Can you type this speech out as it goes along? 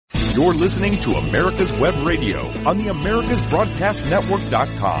You're listening to America's Web Radio on the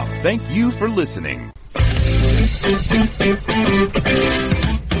AmericasBroadcastNetwork.com. Thank you for listening.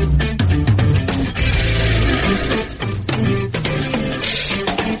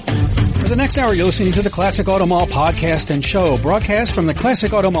 For the next hour, you're listening to the Classic Auto Mall podcast and show, broadcast from the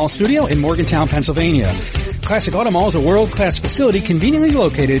Classic Auto Mall studio in Morgantown, Pennsylvania. Classic Auto Mall is a world-class facility conveniently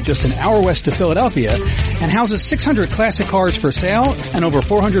located just an hour west of Philadelphia and houses 600 classic cars for sale and over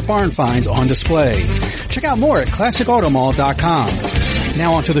 400 barn finds on display. Check out more at ClassicAutoMall.com.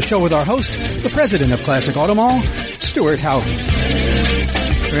 Now on to the show with our host, the president of Classic Auto Mall, Stuart Houghton.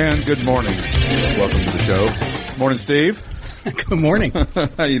 And good morning. Welcome to the show. Morning, Steve. Good morning.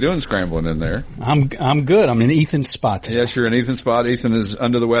 How you doing scrambling in there? I'm good. I'm in Ethan's spot today. Yes, you're in Ethan's spot. Ethan is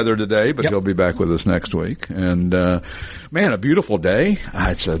under the weather today, but he'll be back with us next week. And, man, a beautiful day.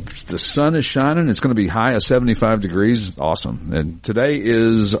 The sun is shining. It's going to be high of 75 degrees. Awesome. And today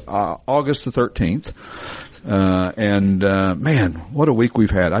is, August the 13th. Man, what a week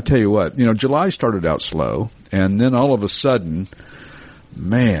we've had. I tell you what, July started out slow, and then all of a sudden,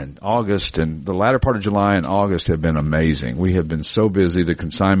 man, August and the latter part of July and August have been amazing. We have been so busy. The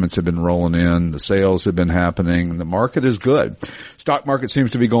consignments have been rolling in. The sales have been happening. The market is good. Stock market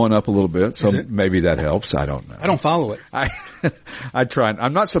seems to be going up a little bit, so maybe that helps. I don't know. I don't follow it. I try.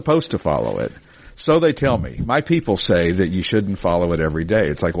 I'm not supposed to follow it. So they tell me. My people say that you shouldn't follow it every day.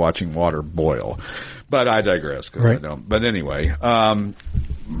 It's like watching water boil. But I digress. Right. I don't. But anyway,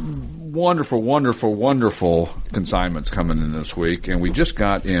 wonderful, wonderful, wonderful consignments coming in this week. And we just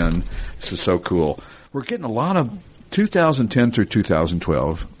got in. This is so cool. We're getting a lot of 2010 through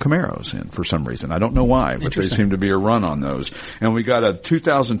 2012 Camaros in for some reason. I don't know why, but there seem to be a run on those. And we got a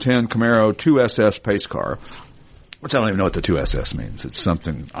 2010 Camaro 2SS pace car, which I don't even know what the 2SS means. It's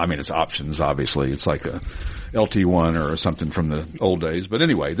something, it's options, obviously. It's like a LT1 or something from the old days. But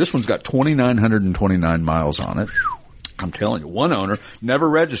anyway, this one's got 2,929 miles on it. I'm telling you, one owner, never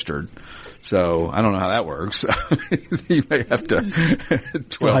registered. So I don't know how that works. You may have to.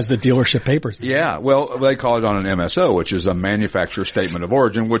 Still has the dealership papers. Yeah. Well, they call it on an MSO, which is a manufacturer statement of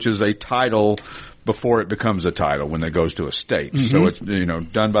origin, which is a title before it becomes a title when it goes to a state. Mm-hmm. So it's,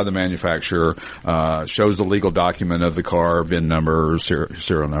 done by the manufacturer, shows the legal document of the car, VIN number,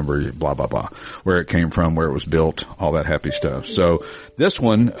 serial number, blah, blah, blah, where it came from, where it was built, all that happy stuff. So this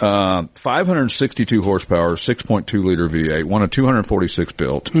one, 562 horsepower, 6.2 liter V8, one of 246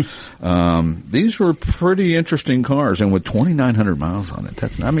 built. These were pretty interesting cars, and with 2,900 miles on it.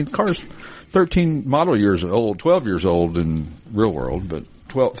 Cars 13 model years old, 12 years old in real world, but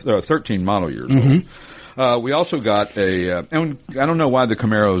 13 model years old. We also got and I don't know why the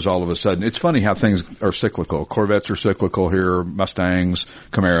Camaros all of a sudden, it's funny how things are cyclical. Corvettes are cyclical here, Mustangs,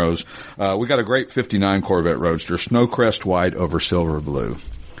 Camaros. We got a great 59 Corvette Roadster, Snowcrest white over silver blue.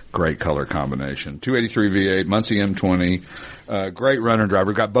 Great color combination. 283 V8, Muncie M20, great runner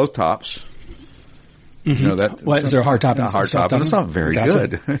driver. Got both tops. Mm-hmm. What is there a hard top? A hard top, and it's not very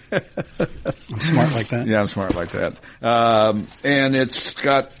good. I'm smart like that. Yeah, I'm smart like that. And it's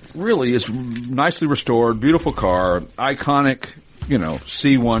nicely restored, beautiful car, iconic,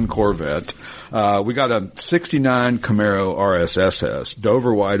 C1 Corvette. We got a 69 Camaro RSSS,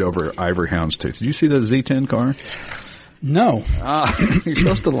 Dover white over ivory houndstooth. Did you see the Z10 car? No. You're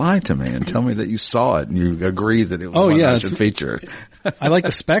supposed to lie to me and tell me that you saw it and you agree that it was one I should feature. I like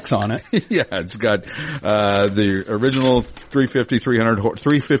the specs on it. Yeah, it's got the original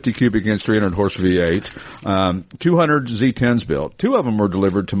 350 cubic inch 300 horse V8, 200 Z10s built. 2 of them were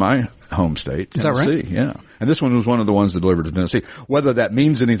delivered to my home state, Tennessee. Is that right? Yeah. And this one was one of the ones that delivered to Tennessee. Whether that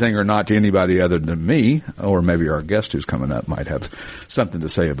means anything or not to anybody other than me, or maybe our guest who's coming up might have something to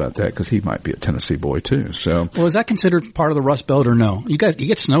say about that, because he might be a Tennessee boy too. So, well, is that considered part of the Rust Belt or no? You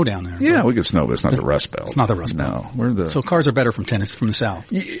get snow down there. Yeah, we get snow, but it's not the Rust Belt. It's not the Rust Belt. No, so cars are better from Tennessee, from the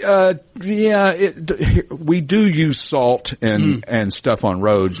South. We do use salt and stuff on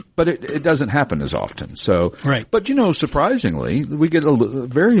roads, but it doesn't happen as often. So, right. But surprisingly, we get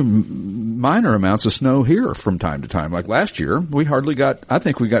very minor amounts of snow here from time to time. Like last year, we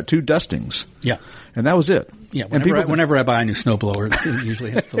think we got 2 dustings. Yeah. And that was it. Yeah, whenever I buy a new snowblower, it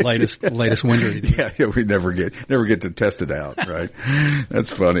usually has the latest winter. Yeah, we never get to test it out, right? That's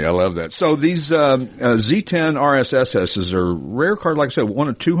funny. I love that. So these Z10 RSSSs are rare car, like I said, one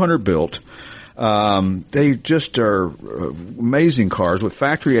of 200 built. They just are amazing cars with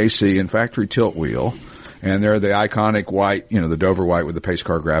factory AC and factory tilt wheel. And they're the iconic white, the Dover white with the pace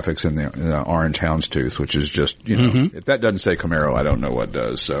car graphics and the orange houndstooth, which is just, if that doesn't say Camaro, I don't know what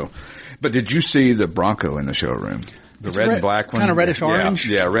does. So, but did you see the Bronco in the showroom? The red and black one. Kind of reddish orange.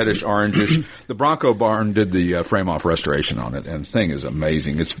 Yeah, reddish orangish. The Bronco Barn did the frame off restoration on it, and the thing is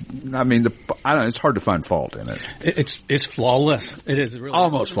amazing. It's hard to find fault in it. It's flawless. It is really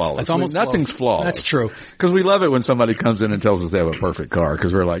almost flawless. It's almost nothing's flawless. That's true. Because we love it when somebody comes in and tells us they have a perfect car,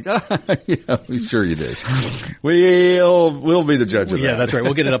 because we're like, yeah, sure you do. We'll be the judge of that. Yeah, that's right.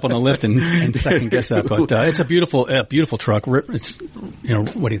 We'll get it up on the lift and second guess that. But it's a beautiful truck. It's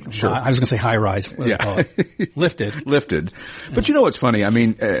what do you? Sure. I was going to say high rise. Yeah, lifted. But you know what's funny? I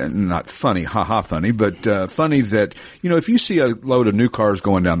mean, not funny, funny, but funny that if you see a load of new cars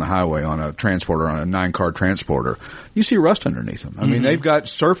going down the highway on a transporter, on a 9-car transporter, you see rust underneath them. I mean, they've got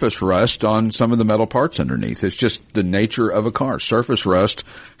surface rust on some of the metal parts underneath. It's just the nature of a car. Surface rust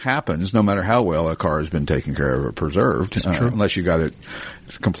happens no matter how well a car has been taken care of or preserved, unless you got it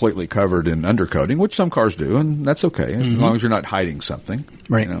completely covered in undercoating, which some cars do, and that's okay, as long as you're not hiding something.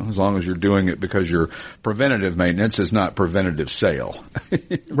 Right. As long as you're doing it because your preventative maintenance is not preventative sale.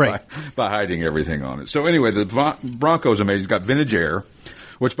 Right. By hiding everything on it. So anyway, the Bronco's amazing. It's got vintage air,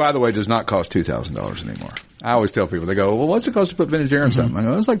 which, by the way, does not cost $2,000 anymore. I always tell people, they go, well, what's it cost to put vintage air in something? I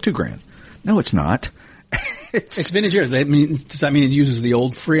go, it's like $2,000. No, it's not. It's vintage air. Does that mean it uses the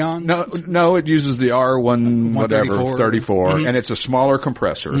old Freon? No, it uses the R1 whatever 34, and it's a smaller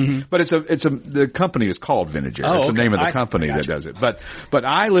compressor. But the company is called Vintage Air. It's the name of the company that does it. But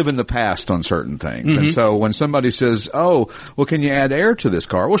I live in the past on certain things, and so when somebody says, "Oh, well, can you add air to this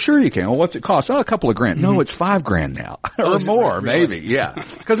car?" Well, sure you can. Well, what's it cost? Oh, a couple of grand. No, it's $5,000 now, or more, maybe. Yeah,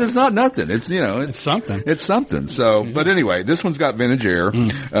 because it's not nothing. It's it's something. It's something. So, but anyway, this one's got vintage air.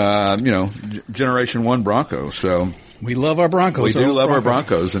 Generation 1 Bronco. So we love our Broncos. We do love our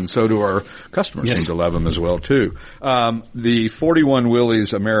Broncos, and so do our customers seem to love them as well, too. The 41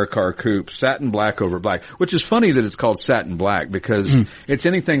 Willys Americar Coupe, satin black over black, which is funny that it's called satin black because it's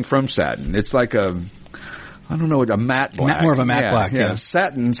anything from satin. It's like a matte black. More of a matte black, yeah.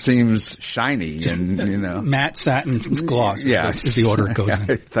 Satin seems shiny and, matte satin gloss is the order it goes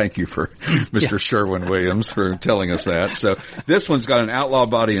in. Thank you for Mr. Sherwin-Williams for telling us that. So this one's got an Outlaw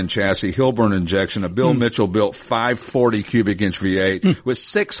body and chassis, Hilburn injection, a Bill Mitchell built 540 cubic inch V8 with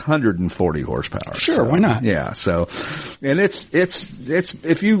 640 horsepower. Sure, why not? Yeah, so, and it's,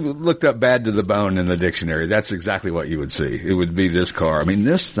 if you looked up bad to the bone in the dictionary, that's exactly what you would see. It would be this car. I mean,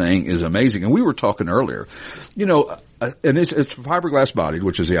 this thing is amazing. And we were talking earlier, and it's fiberglass bodied,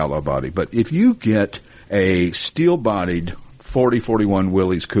 which is the Outlaw body, but if you get a steel bodied 41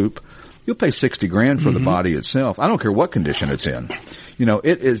 Willys coupe, you'll pay $60,000 for the body itself. I don't care what condition it's in. They're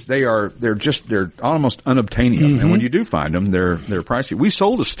almost unobtainium. And when you do find them, they're pricey. We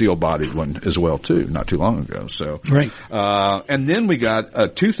sold a steel bodied one as well too, not too long ago. So, right. And then we got a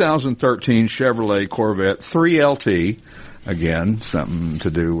 2013 Chevrolet Corvette 3LT. Again, something to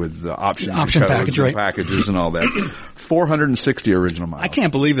do with the option package, right? Packages and all that. 460 original miles. I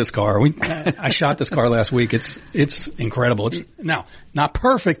can't believe this car. I shot this car last week. It's incredible. It's now not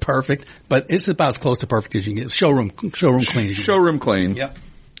perfect, but it's about as close to perfect as you can get. Showroom clean. Showroom clean. Yep.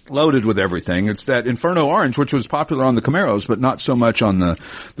 Loaded with everything. It's that Inferno orange, which was popular on the Camaros, but not so much on the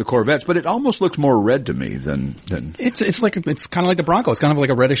Corvettes. But it almost looks more red to me than. It's kind of like the Bronco. It's kind of like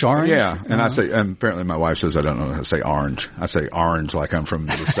a reddish orange. Yeah, and and apparently my wife says I don't know how to say orange. I say orange like I'm from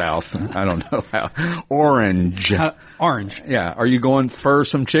the South. I don't know how. Orange. Orange. Yeah. Are you going for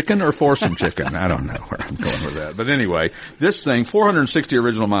some chicken or for some chicken? I don't know where I'm going with that. But anyway, this thing, 460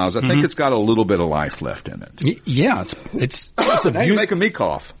 original miles. I think it's got a little bit of life left in it. Yeah, it's a beauty. You're making me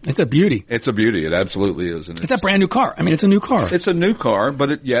cough. It's a beauty. It's a beauty. It absolutely is. And it's a brand new car. I mean, it's a new car. It's a new car,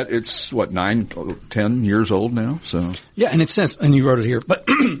 but it's 10 years old now. So yeah, and it says, and you wrote it here, but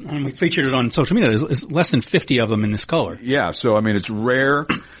when we featured it on social media, there's less than 50 of them in this color. Yeah, so I mean, it's rare.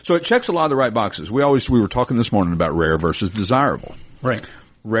 So it checks a lot of the right boxes. We were talking this morning about rare versus desirable. Right.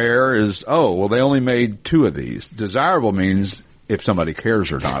 Rare is, they only made 2 of these. Desirable means if somebody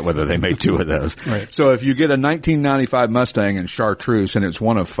cares or not, whether they made 2 of those. Right. So if you get a 1995 Mustang in chartreuse and it's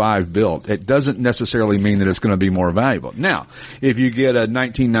one of 5 built, it doesn't necessarily mean that it's going to be more valuable. Now, if you get a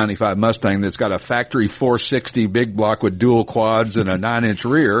 1995 Mustang that's got a factory 460 big block with dual quads and a 9-inch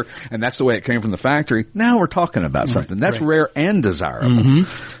rear, and that's the way it came from the factory, now we're talking about something. That's rare and desirable.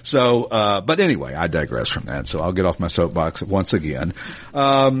 So, but anyway, I digress from that, so I'll get off my soapbox once again.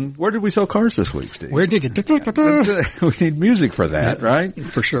 Where did we sell cars this week, Steve? Where did you? We need music for for that, right?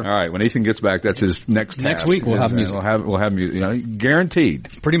 For sure. All right. When Ethan gets back, that's his next task. Next week we'll have music. We'll have music.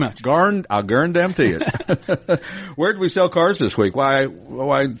 Guaranteed. Pretty much. I'll guarantee it. Where did we sell cars this week? Why,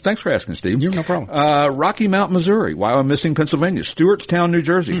 thanks for asking, Steve. You're no problem. Rocky Mount, Missouri. Why I'm missing Pennsylvania. Stewartstown, New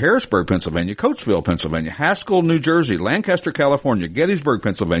Jersey. Harrisburg, Pennsylvania. Coatesville, Pennsylvania. Haskell, New Jersey. Lancaster, California. Gettysburg,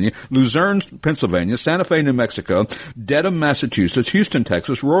 Pennsylvania. Luzerne, Pennsylvania. Santa Fe, New Mexico. Dedham, Massachusetts. Houston,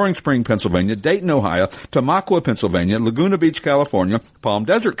 Texas. Roaring Spring, Pennsylvania. Dayton, Ohio. Tamaqua, Pennsylvania. Laguna Beach, California. Palm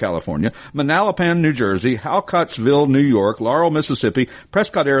Desert, California. Manalapan, New Jersey. Halcottsville, New York. Laurel, Mississippi.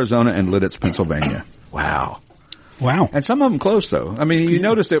 Prescott, Arizona, and Lidditz, Pennsylvania. Wow. And some of them close, though. I mean, you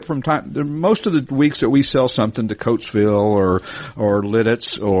notice that most of the weeks that we sell something to Coatesville or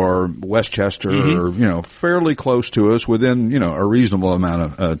Lidditz or Westchester or, fairly close to us within, a reasonable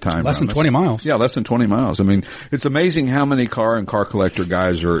amount of time. Less than 20 miles. Yeah, less than 20 miles. I mean, it's amazing how many car collector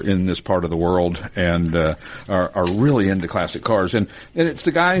guys are in this part of the world and, are really into classic cars. And it's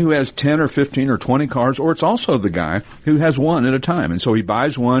the guy who has 10 or 15 or 20 cars, or it's also the guy who has one at a time. And so he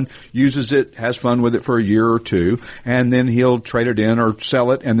buys one, uses it, has fun with it for a year or two, and then he'll trade it in or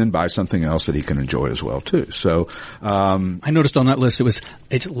sell it and then buy something else that he can enjoy as well too. So, I noticed on that list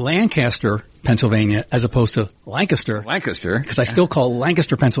it's Lancaster, Pennsylvania as opposed to Lancaster. Because I still call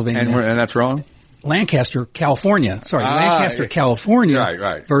Lancaster, Pennsylvania. And that's wrong? Lancaster, California. Sorry, Lancaster, California.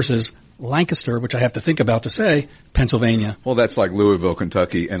 Right. Versus Lancaster, which I have to think about to say, Pennsylvania. Well, that's like Louisville,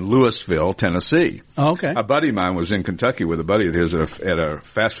 Kentucky, and Louisville, Tennessee. Oh, okay. A buddy of mine was in Kentucky with a buddy of his at a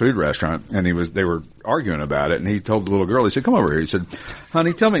fast food restaurant, and they were arguing about it, and he told the little girl, he said, come over here. He said,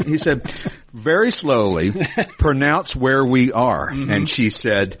 honey, tell me. He said, very slowly, pronounce where we are. And she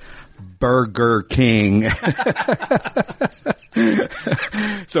said, Burger King.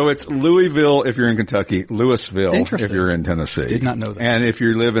 So it's Louisville if you're in Kentucky, Louisville if you're in Tennessee. Did not know that. And if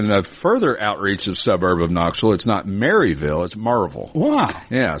you live in a further outreach of suburb of Knoxville, it's not Maryville, it's Marville. Wow.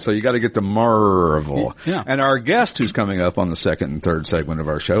 Yeah, so you got to get to Marville. Yeah. And our guest who's coming up on the second and third segment of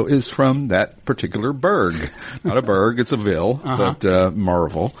our show is from that particular burg. Not a burg, it's a ville, but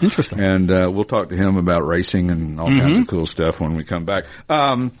Marville. Interesting. And we'll talk to him about racing and all kinds of cool stuff when we come back.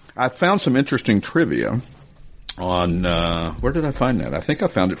 I found some interesting trivia on, where did I find that? I think I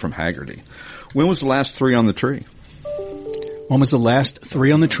found it from Hagerty. When was the last 3 on the tree? When was the last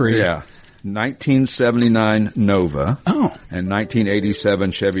 3 on the tree? Yeah. 1979 Nova. Oh. And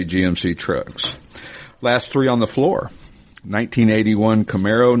 1987 Chevy GMC trucks. Last 3 on the floor. 1981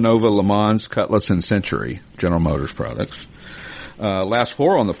 Camaro, Nova, Le Mans, Cutlass, and Century, General Motors products. Last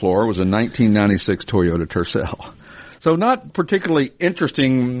 4 on the floor was a 1996 Toyota Tercel. So not particularly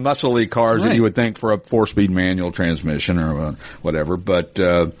interesting, muscly cars that you would think for a 4-speed manual transmission or whatever, but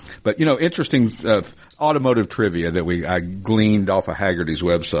interesting automotive trivia that I gleaned off of Hagerty's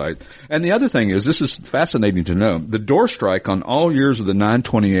website. And the other thing is, this is fascinating to know, the door strike on all years of the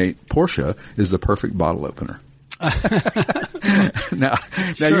 928 Porsche is the perfect bottle opener. Now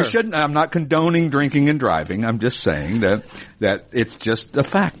you shouldn't, I'm not condoning drinking and driving. I'm just saying that it's just a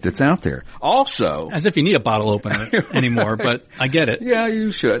fact that's out there. Also, as if you need a bottle opener anymore, but I get it. Yeah, you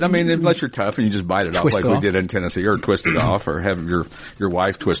should. I mean, unless you're tough and you just bite it off like we did in Tennessee, or twist it off, or have your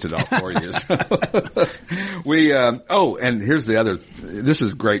wife twist it off for you. So and here's the other, this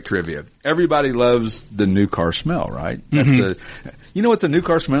is great trivia. Everybody loves the new car smell, right? That's you know what the new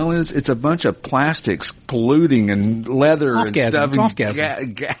car smell is? It's a bunch of plastics polluting and leather and stuff.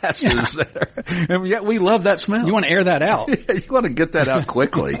 Gases there. And yet we love that smell. You want to air that out. You want to get that out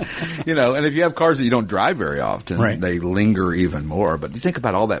quickly. And if you have cars that you don't drive very often, they linger even more. But you think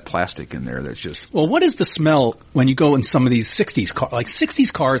about all that plastic in there that's just... Well, what is the smell when you go in some of these 60s cars? Like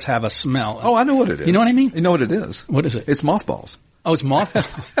 60s cars have a smell. Oh, I know what it is. You know what I mean? You know what it is. What is it? It's mothballs. Oh, it's mothballs.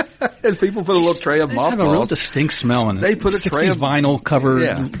 And people put a little tray of mothballs. They have a real distinct smell in it. They put a tray of vinyl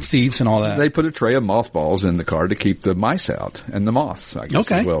covered seats and all that. They put a tray of mothballs in the car to keep the mice out and the moths, I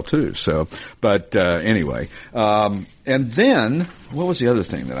guess, as well too. So, but anyway, and then what was the other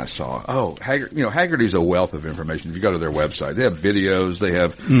thing that I saw? Oh, Hagerty's a wealth of information. If you go to their website, they have videos, they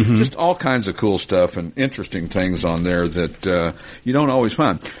have just all kinds of cool stuff and interesting things on there that you don't always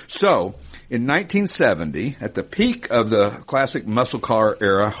find. So, in 1970, at the peak of the classic muscle car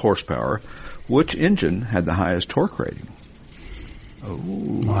era horsepower, which engine had the highest torque rating? Oh,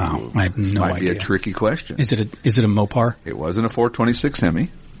 wow! I have no idea. Might be a tricky question. Is it a Mopar? It wasn't a 426 Hemi.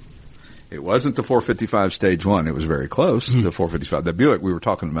 It wasn't the 455 Stage 1. It was very close to the 455. The Buick, we were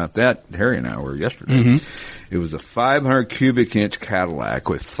talking about that, Harry and I were yesterday. It was a 500 cubic inch Cadillac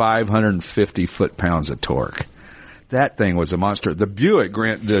with 550 foot-pounds of torque. That thing was a monster. The Buick,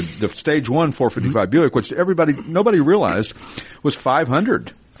 the Stage 1 455 Buick, which nobody realized was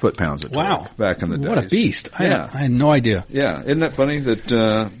 500 foot-pounds of torque. Wow. Back in the day. What a beast. Yeah. I had no idea. Yeah. Isn't that funny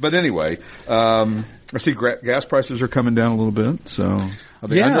that, but anyway, I see gas prices are coming down a little bit, so.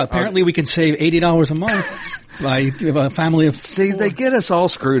 Apparently we can save $80 a month by a family of four. See, they get us all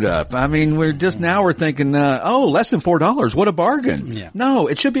screwed up. I mean, we're thinking, less than $4. What a bargain. Yeah. No,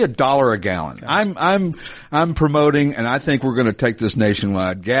 it should be $1 a gallon. I'm promoting, and I think we're going to take this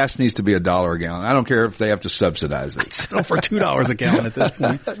nationwide. Gas needs to be $1 a gallon. I don't care if they have to subsidize it. Settle for $2 a gallon at this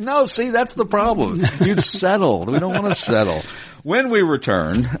point. No, see, that's the problem. You've settled. We don't want to settle. When we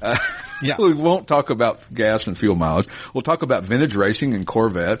return, we won't talk about gas and fuel mileage. We'll talk about vintage racing and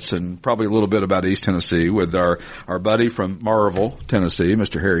Corvettes and probably a little bit about East Tennessee with our buddy from Marvel, Tennessee,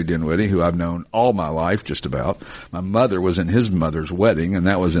 Mr. Harry Dinwiddie, who I've known all my life just about. My mother was in his mother's wedding, and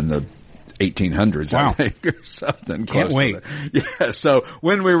that was in the 1800s, wow. I think, or something. Can't wait. Yeah, so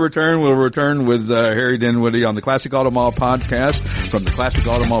when we return, we'll return with Harry Dinwiddie on the Classic Auto Mall podcast from the Classic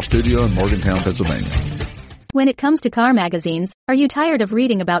Auto Mall studio in Morgantown, Pennsylvania. When it comes to car magazines, are you tired of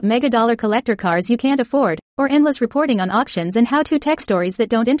reading about mega-dollar collector cars you can't afford, or endless reporting on auctions and how-to tech stories that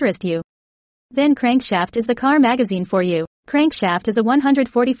don't interest you? Then Crankshaft is the car magazine for you. Crankshaft is a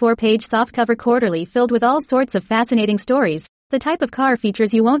 144-page softcover quarterly filled with all sorts of fascinating stories, the type of car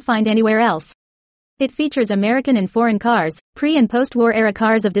features you won't find anywhere else. It features American and foreign cars, pre- and post-war era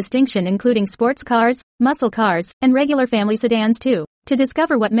cars of distinction including sports cars, muscle cars, and regular family sedans too. To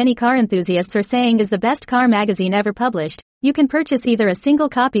discover what many car enthusiasts are saying is the best car magazine ever published, you can purchase either a single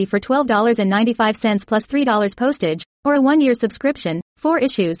copy for $12.95 plus $3 postage, or a 1-year subscription, 4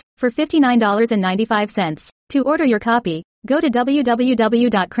 issues, for $59.95. To order your copy, go to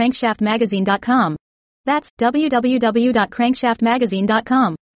www.crankshaftmagazine.com. That's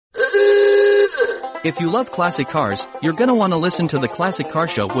www.crankshaftmagazine.com. If you love classic cars, you're gonna want to listen to the Classic Car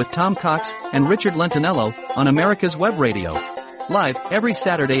Show with Tom Cox and Richard Lentinello on America's Web Radio. Live every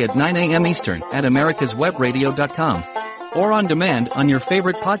Saturday at 9 a.m. Eastern at americaswebradio.com. Or on demand on your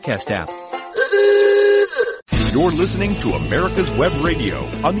favorite podcast app. You're listening to America's Web Radio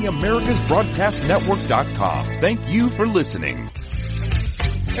on the AmericasBroadcastNetwork.com. Thank you for listening.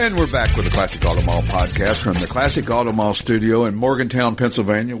 And we're back with the Classic Auto Mall podcast from the Classic Auto Mall studio in Morgantown,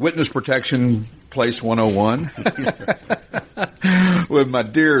 Pennsylvania. Witness Protection Place 101. With my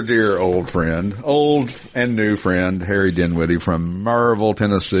dear, dear old friend, old and new friend, Harry Dinwiddie from Marvel,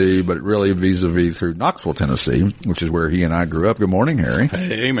 Tennessee, but really vis-a-vis through Knoxville, Tennessee, which is where he and I grew up. Good morning, Harry.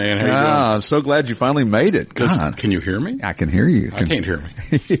 Hey, man. How you doing? I'm so glad you finally made it. Can you hear me? I can hear you. I can't hear me.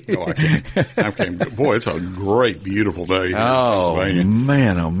 No, I can't. Boy, it's a great, beautiful day here in Pennsylvania.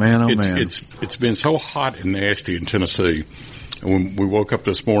 Man, oh, man, oh, man. It's been so hot and nasty in Tennessee. And when we woke up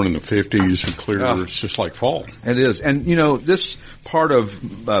this morning in the 50s and clear, it's just like fall. It is. And, you know, this part of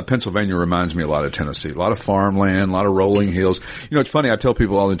Pennsylvania reminds me a lot of Tennessee. A lot of farmland, a lot of rolling hills. You know, it's funny, I tell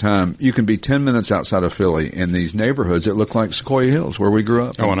people all the time, you can be 10 minutes outside of Philly in these neighborhoods that look like Sequoia Hills, where we grew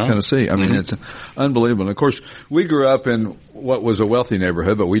up in Tennessee. I mean, it's unbelievable. And, of course, we grew up in what was a wealthy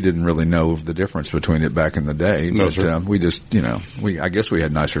neighborhood, but we didn't really know the difference between it back in the day. No, but sir. We just, you know, I guess we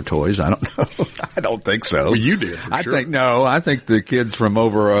had nicer toys. I don't know. I don't think so. Well, you did, for sure. I think the kids from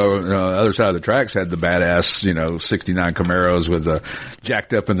over other side of the tracks had the badass, you know, 69 Camaros with the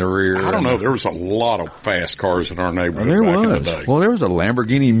jacked up in the rear. I don't know. There was a lot of fast cars in our neighborhood in the day. Well, there was a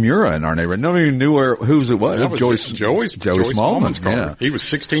Lamborghini Miura in our neighborhood. Nobody knew whose it was. That was Joey Smallman's car. Yeah. He was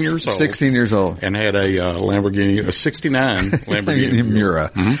 16 years old. 16 years old. And had a Lamborghini, a 69 Lamborghini Miura.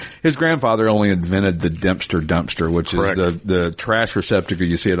 Mm-hmm. His grandfather only invented the Dempster dumpster, which Correct. is the trash receptacle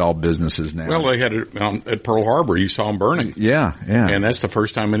you see at all businesses now. Well, they had it at Pearl Harbor. You saw them burning. Yeah, yeah. And that's the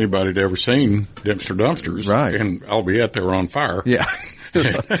first time anybody had ever seen Dempster dumpsters. Right. And albeit they were on fire. Yeah.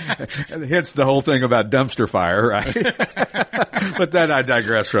 Hence the whole thing about dumpster fire, right? But that I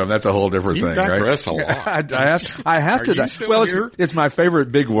digress from. That's a whole different thing, right? You digress a lot. I have to. Well, it's my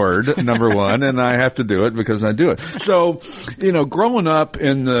favorite big word, number one, and I have to do it because I do it. So, you know, growing up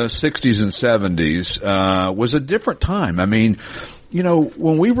in the 60s and 70s was a different time. I mean, you know,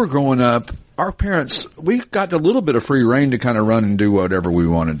 when we were growing up, our parents, we got a little bit of free reign to kind of run and do whatever we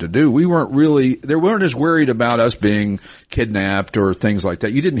wanted to do. They weren't as worried about us being kidnapped or things like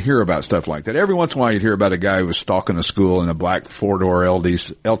that. You didn't hear about stuff like that. Every once in a while you'd hear about a guy who was stalking a school in a black 4-door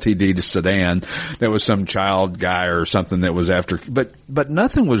LTD sedan. That was some child guy or something that was after, but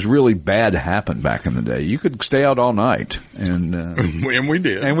nothing was really bad happened back in the day. You could stay out all night and we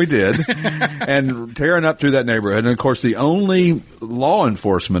did. And we did. And tearing up through that neighborhood. And of course the only law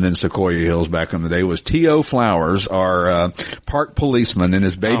enforcement in Sequoia Hills back in the day was T.O. Flowers, our park policeman in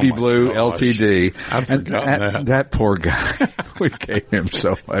his baby blue gosh. LTD. I've forgotten that. That poor guy We gave him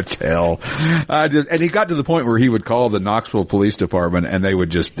so much hell. And he got to the point where he would call the Knoxville Police Department and they would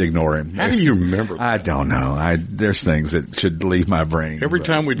just ignore him. How do you remember that? I don't know. There's things that should leave my brain. Every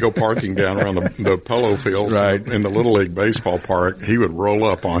time we'd go parking down around the polo fields right. in the Little League baseball park, he would roll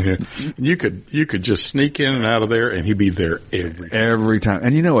up on you. You could just sneak in and out of there, and he'd be there every time.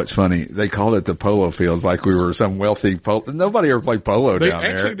 And you know what's funny? They called it the polo fields like we were some wealthy polo. Nobody ever played polo down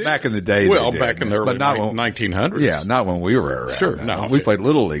there. Did. Back in the day. Well, back in the early 1900s. Yeah, not when we were around. Sure. No. We played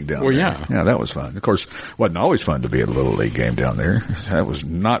Little League down there. Well, yeah. Yeah, that was fun. Of course, wasn't always fun to be at a Little League game down there. That was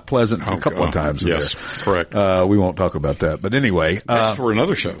not pleasant a couple of times. Yes, there. correct. We won't talk about that. But anyway. That's for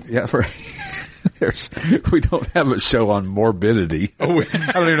another show. Yeah, we don't have a show on morbidity. I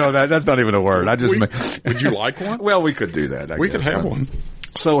don't even know that. That's not even a word. Would you like one? Well, we could do that. We could have one.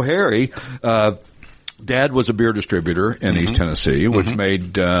 So Harry, Dad was a beer distributor in East Tennessee, which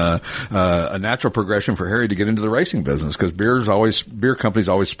made a natural progression for Harry to get into the racing business because beer companies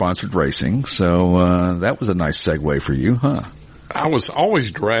always sponsored racing. So that was a nice segue for you, huh? I was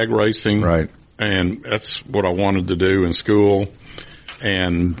always drag racing, right? And that's what I wanted to do in school.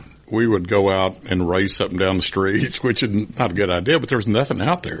 And we would go out and race up and down the streets, which is not a good idea, but there was nothing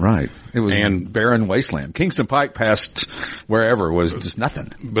out there. Right. It was barren wasteland. Kingston Pike past wherever was just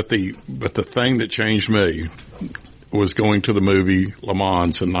nothing. But the thing that changed me was going to the movie Le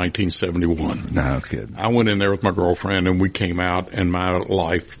Mans in 1971. No kidding. I went in there with my girlfriend and we came out and my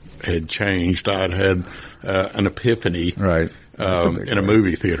life had changed. I'd had an epiphany. Right. In a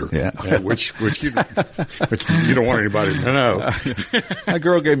movie theater. Yeah. Which you don't want anybody to know. A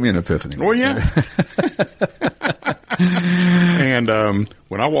girl gave me an epiphany. Oh yeah. And,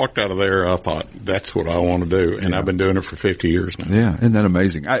 when I walked out of there, I thought, that's what I want to do. And I've been doing it for 50 years now. Yeah. Isn't that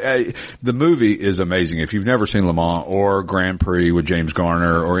amazing? The movie is amazing. If you've never seen Le Mans or Grand Prix with James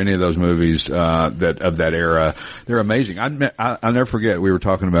Garner or any of those movies, of that era, they're amazing. I'll never forget, we were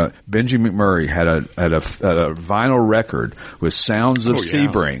talking about Benji McMurray had a vinyl record with sounds of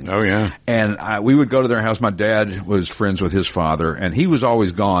Sebring. Oh yeah. And we would go to their house. My dad was friends with his father and he was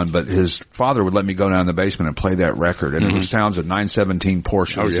always gone, but his father would let me go down in the basement and play that record. And it was sounds of 917 Porsches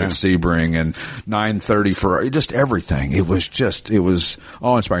and Sebring and 930 Ferrari, just everything. It was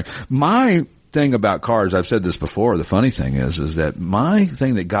awe-inspiring. My thing about cars, I've said this before, the funny thing is that my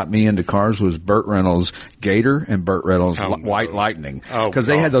thing that got me into cars was Burt Reynolds' Gator and Burt Reynolds' White Lightning. Because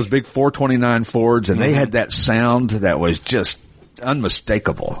they had those big 429 Fords and they had that sound that was just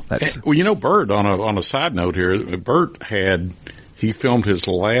unmistakable. Well, Burt, on a side note here, Burt he filmed his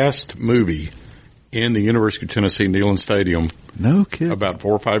last movie in the University of Tennessee Neyland Stadium. No kidding. About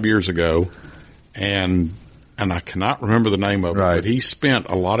 4 or 5 years ago. And I cannot remember the name of it, but he spent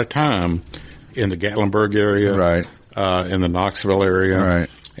a lot of time in the Gatlinburg area, in the Knoxville area. Right.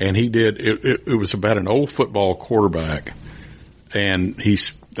 And he did, it was about an old football quarterback. And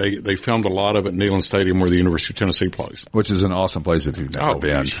they filmed a lot of it in Neyland Stadium where the University of Tennessee plays. Which is an awesome place if you've never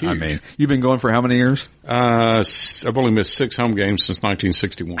been. Huge. I mean, you've been going for how many years? I've only missed 6 home games since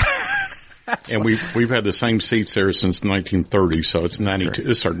 1961. And we've had the same seats there since 1930, so it's 92.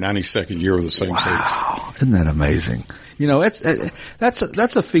 This is our 92nd year of the same seats. Wow, isn't that amazing? That's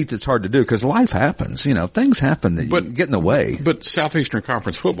a feat that's hard to do because life happens. Things happen that you get in the way. But Southeastern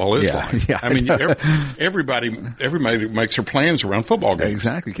Conference football is life. Yeah, I mean, everybody makes their plans around football games.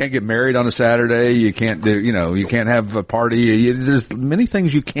 Exactly. You can't get married on a Saturday. You can't do. You can't have a party. There's many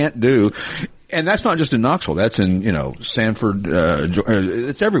things you can't do. And that's not just in Knoxville. That's in, Sanford,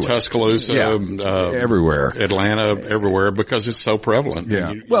 it's everywhere. Tuscaloosa, everywhere. Atlanta, everywhere, because it's so prevalent.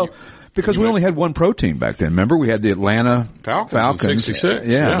 Yeah. Because we only had one pro team back then. Remember, we had the Atlanta Falcons. In 66.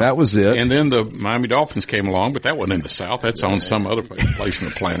 Yeah, that was it. And then the Miami Dolphins came along, but that wasn't in the South. That's on some other place on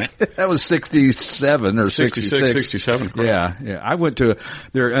the planet. That was 67 or 66. 67. Correct. Yeah. I went to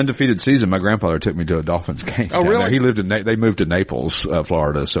their undefeated season. My grandfather took me to a Dolphins game. Oh, really? He lived they moved to Naples,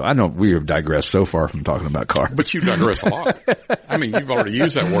 Florida. So I know we have digressed so far from talking about cars. But you digress a lot. I mean, you've already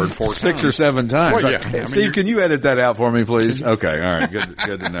used that word 4 times. 6 or 7 times. Well, yeah. Steve, can you edit that out for me, please? Okay. All right.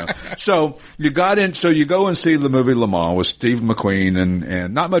 Good to know. So you go and see the movie Le Mans with Steve McQueen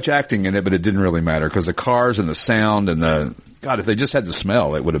and not much acting in it, but it didn't really matter because the cars and the sound and God, if they just had the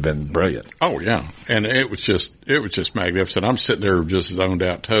smell, it would have been brilliant. Oh yeah. And it was just magnificent. I'm sitting there just zoned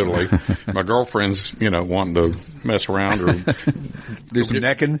out totally. My girlfriend's, wanting to mess around or do some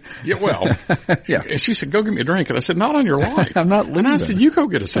necking. Yeah, well, yeah. And she said, go get me a drink. And I said, not on your life. I'm not leaving. And I said, you go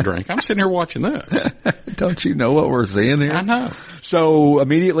get us a drink. I'm sitting here watching this. Don't you know what we're seeing here? I know. So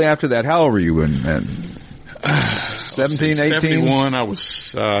immediately after that, how old were you when 17, 18? 71, I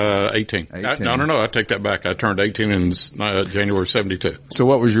was 18. No, I take that back. I turned 18 in January 72. So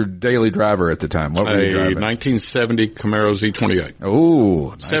what was your daily driver at the time? What were you driving? A 1970 Camaro Z28.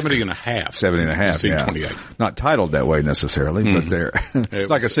 Oh, nice. 70 and a half. Z28. Yeah. Not titled that way necessarily, but they're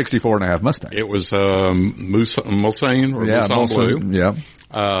like a 64 and a half Mustang. It was Mulsanne or Mulsanne Blue. Yeah.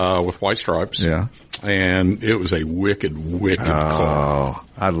 With white stripes. Yeah. And it was a wicked car.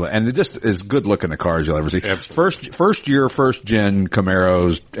 And it just is good looking the cars you'll ever see. Absolutely. First gen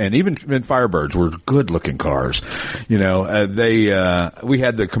Camaros and even Firebirds were good looking cars. You know, we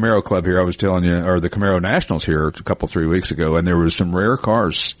had the Camaro Club here, I was telling you, or the Camaro Nationals here 3 weeks ago, and there was some rare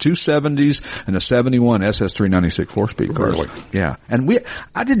cars, 270s and a 71 SS396 4-speed cars. Really? Yeah. And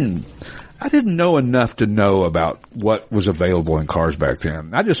I didn't know enough to know about what was available in cars back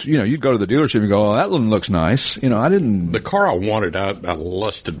then. I just, you'd go to the dealership and go, oh, that one looks nice. The car I wanted, I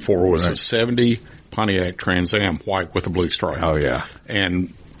lusted for was a 70 Pontiac Trans Am white with a blue stripe. Oh, yeah.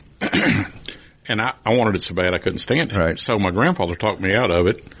 And I wanted it so bad I couldn't stand it. Right. So my grandfather talked me out of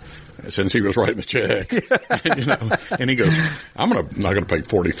it since he was writing the check. And he goes, I'm not going to pay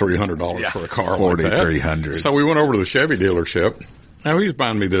 $4,300 for a car like that. $4,300. So we went over to the Chevy dealership. Now, he was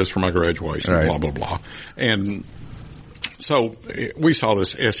buying me this for my graduation, blah, blah, blah. And so we saw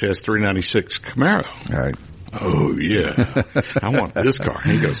this SS396 Camaro. Right. Oh, yeah. I want this car.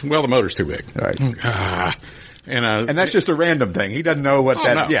 And he goes, well, the motor's too big. Right. And that's just a random thing. He doesn't know what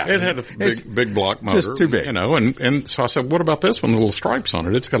that. No. Yeah, it had a big block motor, just too big. And so I said, what about this one? The little stripes on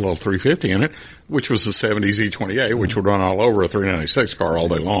it. It's got a little 350 in it, which was the 70 Z28, which would run all over a 396 car all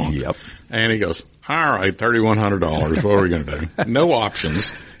day long. Yep. And he goes, all right, $3,100. What are we going to do? No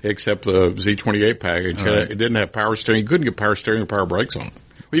options except the Z28 package. Right. It didn't have power steering. You couldn't get power steering or power brakes on it.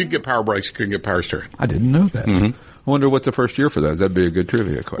 Well, you could get power brakes. You couldn't get power steering. I didn't know that. Mm-hmm. I wonder what the first year for that is. That'd be a good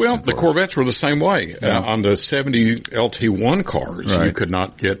trivia question. Well, the Corvettes were the same way. On the 70 LT1 cars, you could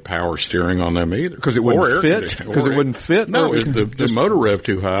not get power steering on them either. Because it wouldn't fit? Because it wouldn't fit? No, the motor rev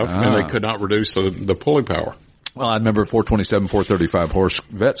too high, and they could not reduce the pulley power. Well, I remember 427, 435 horse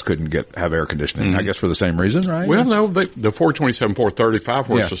Vets couldn't have air conditioning. I guess for the same reason, right? Well, no, the 427, 435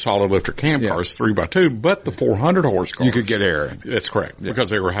 horse, the solid lifter cam cars, 3x2, but the 400 horse cars. You could get air. That's correct, because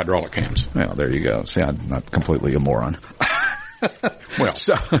they were hydraulic cams. Well, there you go. See, I'm not completely a moron. Well,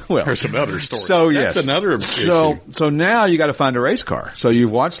 there's another story. So, yes. That's another issue. So now you got to find a race car. So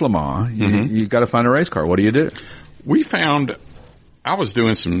you've watched Le Mans. You got to find a race car. What do you do? I was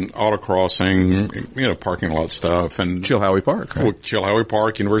doing some autocrossing, parking lot stuff, and Chilhowie Park, right? Chilhowie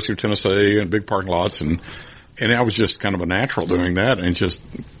Park, University of Tennessee, and big parking lots, and I was just kind of a natural doing that, and just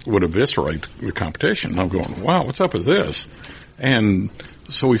would eviscerate the competition. And I'm going, wow, what's up with this? And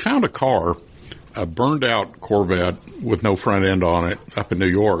so we found a car, a burned out Corvette with no front end on it, up in New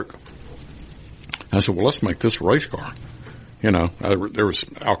York. I said, well, let's make this a race car. There was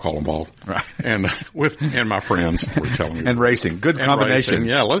alcohol involved. Right. And my friends were telling me. And racing. Good combination. Racing.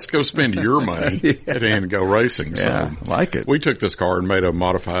 Yeah, let's go spend your money and go racing. Yeah, so like it. We took this car and made a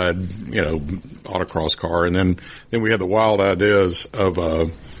modified, autocross car. And then we had the wild ideas of,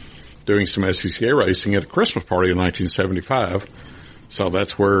 doing some SCCA racing at a Christmas party in 1975. So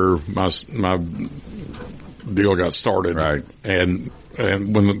that's where my deal got started. Right. And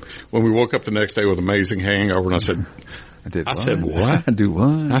when we woke up the next day with amazing hangover, and I said, I said, what? I do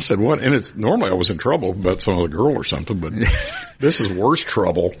what? I said, what? And normally I was in trouble about some other girl or something, but this is worse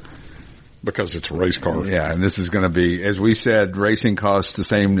trouble because it's a race car. Yeah, and this is going to be, as we said, racing costs the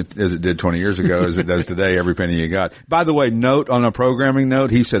same as it did 20 years ago as it does today, every penny you got. By the way, note on a programming note,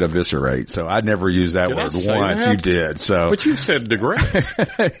 he said eviscerate, so I never used that word once. That? You did, so. But you said digress.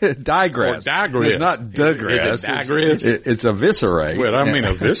 Digress. Digress. It's not digress. Is it digress? It's eviscerate. Well, I mean,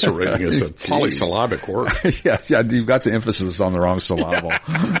 eviscerating is a polysyllabic word. Yeah, you've got the emphasis on the wrong syllable.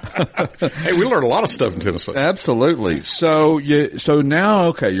 Hey, we learned a lot of stuff in Tennessee. Absolutely. So now,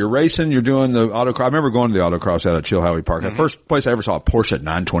 okay, you're racing, you're doing the autocross. I remember going to the autocross out at Chilhowie Park. The first place I ever saw a Porsche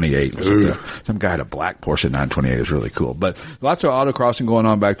 928 was some guy had a black Porsche 928. It was really cool. But lots of autocrossing going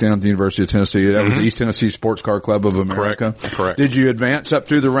on back then at the University of Tennessee. That was the East Tennessee Sports Car Club of America. Correct. Did you advance up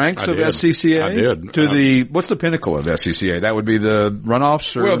through the ranks of SCCA? I did. What's the pinnacle of SCCA? That would be the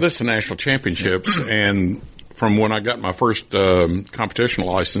runoffs? Or? Well, this is the national championships, and from when I got my first competition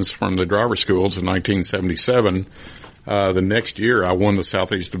license from the driver schools in 1977, the next year I won the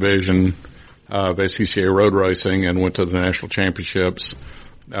Southeast Division of SCCA road racing and went to the national championships,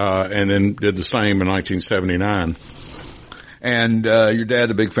 and then did the same in 1979. And your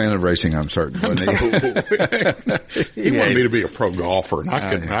dad a big fan of racing, I'm certain. Wasn't he? He wanted me to be a pro golfer, and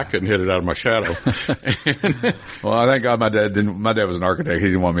I couldn't hit it out of my shadow. Well, thank God my dad was an architect. He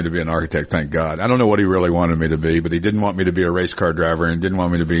didn't want me to be an architect, thank God. I don't know what he really wanted me to be, but he didn't want me to be a race car driver and didn't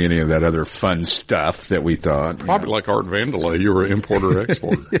want me to be any of that other fun stuff that we thought. Probably like Art Vandelay, you were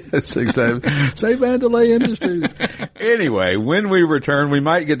importer-exporter. Yes, exactly. Say Vandelay Industries. Anyway, when we return, we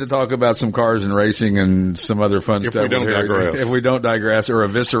might get to talk about some cars and racing and some other fun stuff. If we don't digress or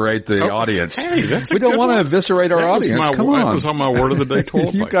eviscerate the audience. Hey, we don't want to eviscerate our audience. Come on. That was on my word of the day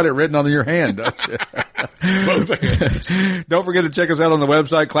toilet. You've got it written on your hand, don't you? Both hands. Don't forget to check us out on the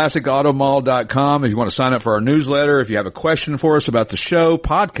website, classicautomall.com. If you want to sign up for our newsletter, if you have a question for us about the show,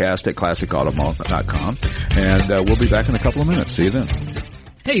 podcast at classicautomall.com. And we'll be back in a couple of minutes. See you then.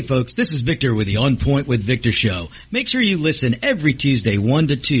 Hey folks, this is Victor with the On Point with Victor show. Make sure you listen every Tuesday 1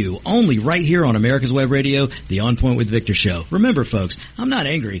 to 2, only right here on America's Web Radio, the On Point with Victor show. Remember folks, I'm not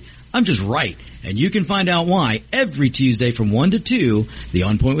angry, I'm just right. And you can find out why every Tuesday from 1 to 2, the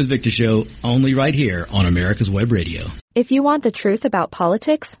On Point with Victor show, only right here on America's Web Radio. If you want the truth about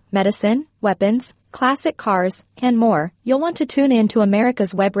politics, medicine, weapons, classic cars, and more, you'll want to tune in to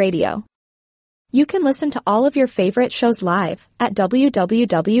America's Web Radio. You can listen to all of your favorite shows live at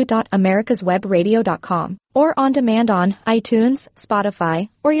www.americaswebradio.com or on demand on iTunes, Spotify,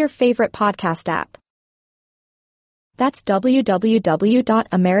 or your favorite podcast app. That's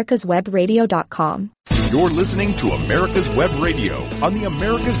www.americaswebradio.com. You're listening to America's Web Radio on the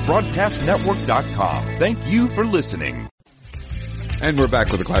AmericasBroadcastNetwork.com. Thank you for listening. And we're back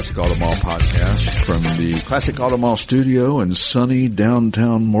with the Classic Auto Mall podcast from the Classic Auto Mall studio in sunny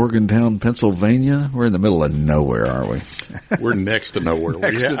downtown Morgantown, Pennsylvania. We're in the middle of nowhere, aren't we? We're next to nowhere.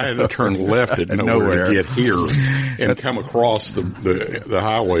 I had to turn left at nowhere to get here and come across the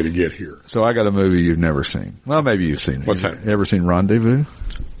highway to get here. So I got a movie you've never seen. Well, maybe you've seen it. What's that? You ever seen Rendezvous?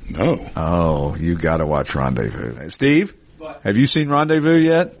 No. Oh, you got to watch Rendezvous. Steve, have you seen Rendezvous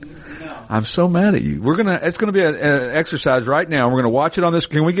yet? I'm so mad at you. It's gonna be an exercise right now. We're gonna watch it on this.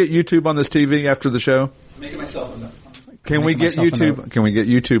 Can we get YouTube on this TV after the show? I'm making myself a note. Can we get YouTube? Can we get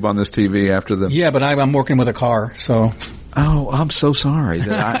YouTube on this TV after the? Yeah, but I'm working with a car, so. Oh, I'm so sorry.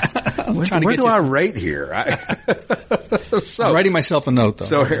 Where do I rate here? I'm writing myself a note, though.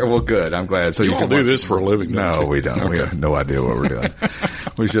 So here, well, good. I'm glad. So you all do this for a living? No, we don't. Okay. We have no idea what we're doing.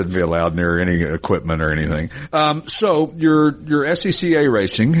 We shouldn't be allowed near any equipment or anything. So you're SCCA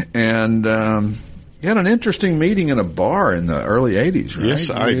racing, and you had an interesting meeting in a bar in the early '80s, right?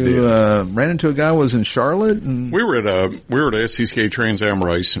 Yes, I did. Ran into a guy who was in Charlotte, and we were at a SCCA Trans Am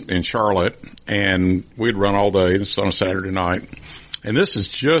race in Charlotte, and we'd run all day. This was on a Saturday night, and this is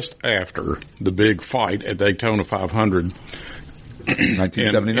just after the big fight at Daytona 500.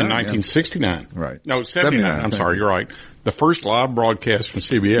 1979. In 1969. Yeah. Right. No, 79. I'm sorry, you're right. The first live broadcast from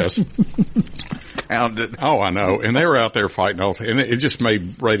CBS. Pounded. Oh, I know. And they were out there fighting all, and it just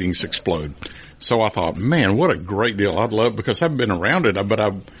made ratings explode. So I thought, man, what a great deal. I'd love, because I've been around it, but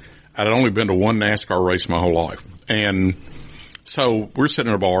I'd only been to one NASCAR race my whole life. And so we're sitting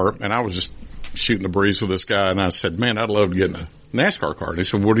in a bar, and I was just shooting the breeze with this guy, and I said, man, I'd love to get in a NASCAR car. And he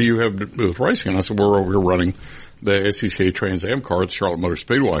said, what do you have to do with racing? And I said, we're over here running the SCCA Trans Am car at the Charlotte Motor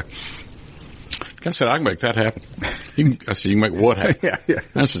Speedway. I said, I can make that happen. I said, you can make what happen? Yeah.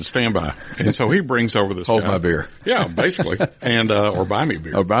 I said, stand by. And so he brings over this Hold guy. my beer. Yeah, basically. And, or buy me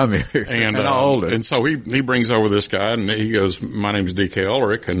beer. Or buy me beer. And I'll hold it. And so he brings over this guy, and he goes, my name's DK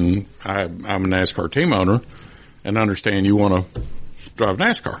Ulrich, and I'm a NASCAR team owner, and I understand you want to drive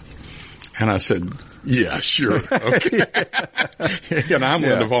NASCAR. And I said, yeah, sure. Okay. And I'm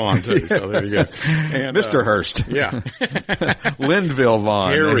Linda Vaughn, too, so there you go. And, Mr. Hurst. Yeah. Linville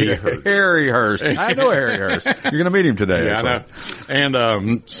Vaughn. Harry Hurst. Harry Hurst. I know Harry Hurst. You're going to meet him today. Yeah, I know.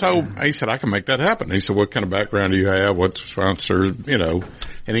 And so he said, I can make that happen. He said, what kind of background do you have? What's sponsored? You know.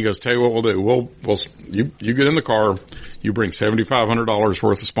 And he goes, tell you what we'll do. You get in the car, you bring $7,500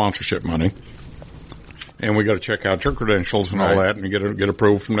 worth of sponsorship money, and we got to check out your credentials and all that, and get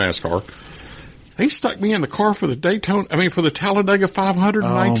approval from NASCAR. He stuck me in the car for the Talladega 500 in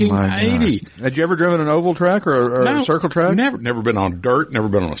 1980. Had you ever driven an oval track or a circle track? Never been on dirt, never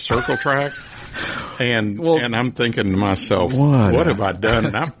been on a circle track. And I'm thinking to myself, what have I done?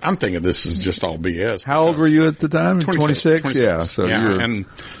 And I'm thinking this is just all BS. How old were you at the time? 26. Yeah. So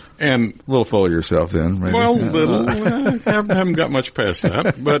and a little full of yourself then. Maybe. Well, haven't got much past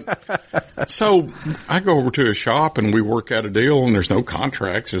that. But so I go over to his shop and we work out a deal, and there's no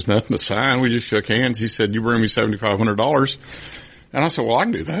contracts. There's nothing to sign. We just shook hands. He said, you bring me $7,500 And I said, well, I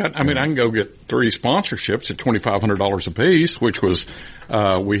can do that. I mean, I can go get 3 sponsorships at $2,500 a piece, which was,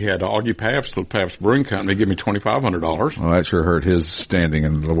 we had Augie Pabst with Pabst Brewing Company give me $2,500. Well, that sure hurt his standing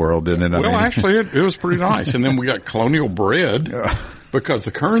in the world, didn't it? Well, actually, it was pretty nice. And then we got Colonial Bread. Because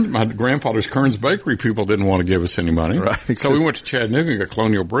my grandfather's Kern's Bakery people didn't want to give us any money. Right. So we went to Chattanooga and got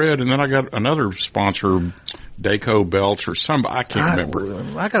Colonial Bread, and then I got another sponsor, Daco Belts or somebody, I can't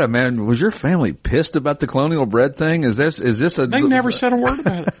remember. I gotta imagine, was your family pissed about the Colonial Bread thing? Is this a... They never said a word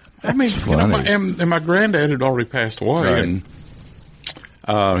about it. I mean, and my granddad had already passed away, and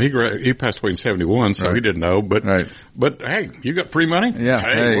he passed away in 1971, so he didn't know. But hey, you got free money? Yeah,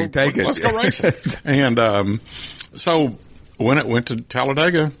 hey, take it. Let's go race it. And so when it went to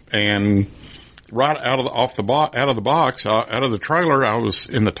Talladega, and right out of the trailer, I was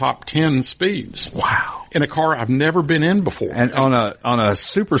in the top 10 speeds. Wow. In a car I've never been in before. And on a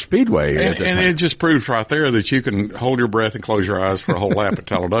super speedway. And it just proves right there that you can hold your breath and close your eyes for a whole lap at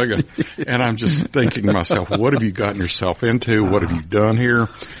Talladega. And I'm just thinking to myself, what have you gotten yourself into? What have you done here?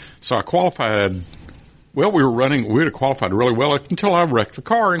 So I qualified. Well, we would have qualified really well until I wrecked the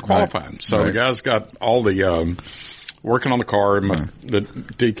car and qualified. Right. So the guys got all the, working on the car, and the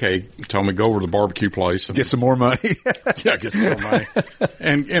DK told me go over to the barbecue place and get some more money. Yeah, get some more money,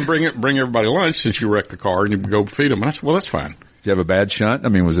 and bring everybody lunch since you wrecked the car, and you go feed them. And I said, well, that's fine. Did you have a bad shunt? I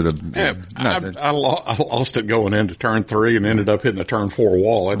mean, was it a? Yeah, I lost it going into turn 3 and ended up hitting the turn 4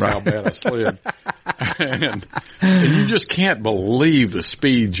 wall. That's how bad I slid. and you just can't believe the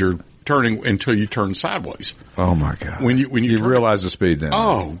speed you're turning until you turn sideways. Oh my God. When you realize the speed then.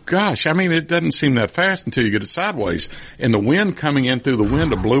 Oh gosh. I mean, it doesn't seem that fast until you get it sideways. And the wind coming in through the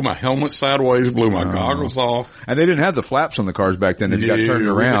window blew my helmet sideways, blew my goggles off. And they didn't have the flaps on the cars back then. If you got turned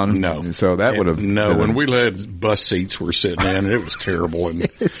around. No. So that would have. No. When we had bus seats we're sitting in, it was terrible. And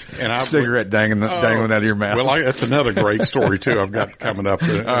I cigarette dangling out of your mouth. Well, that's another great story too. I've got coming up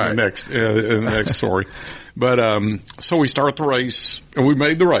in the next story. But, so we start the race, and we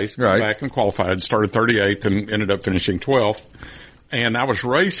made the race, back and qualified, started 38th and ended up finishing 12th. And I was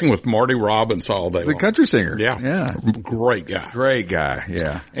racing with Marty Robbins all day long. The country singer. Yeah. Great guy.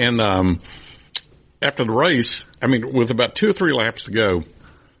 Yeah. And, after the race, I mean, with about 2 or 3 laps to go,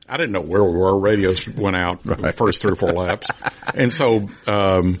 I didn't know where we were. Radios went out the first 3 or 4 laps. And so,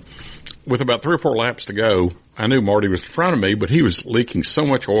 with about 3 or 4 laps to go, I knew Marty was in front of me, but he was leaking so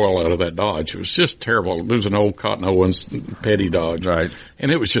much oil out of that Dodge. It was just terrible. It was an old Cotton Owens petty Dodge. Right. And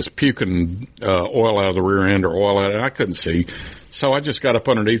it was just puking, oil out of the rear end or oil out, and I couldn't see. So I just got up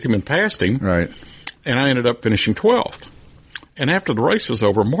underneath him and passed him. Right. And I ended up finishing 12th. And after the race was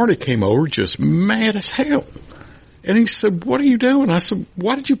over, Marty came over just mad as hell. And he said, what are you doing? I said,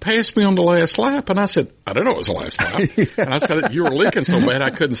 why did you pass me on the last lap? And I said, I don't know it was the last lap. And I said, you were leaking so bad I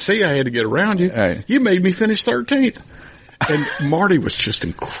couldn't see. I had to get around you. Right. You made me finish 13th. And Marty was just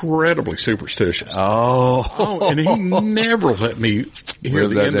incredibly superstitious. Oh, and he never let me hear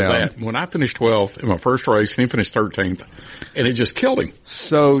the end of that. When I finished 12th in my first race, and he finished 13th, and it just killed him.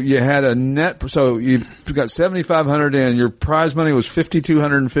 So you had a net, so you got $7,500 in. Your prize money was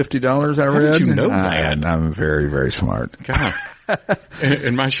 $5,250, I read. How did you know that? I'm very, very smart. God.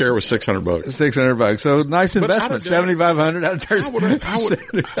 And my share was $600. $600. So nice investment.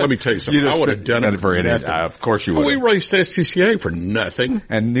 $7,500. Let me tell you something. I would have done it for anything. Of course you would. We raced STCA for nothing.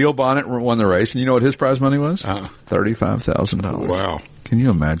 And Neil Bonnet won the race. And you know what his prize money was? $35,000. Wow. Can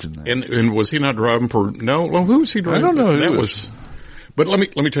you imagine that? And was he not driving for? No. Well, who was he driving? I don't know. That was. But let me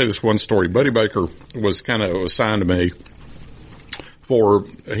tell you this one story. Buddy Baker was kind of assigned to me. For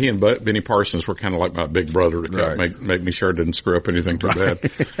he and Benny Parsons were kind of like my big brother to make me sure I didn't screw up anything too bad.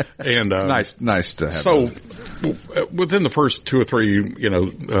 And nice to have. So within the first 2 or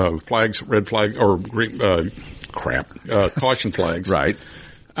 3, flags, red flag or green, caution flags. Right.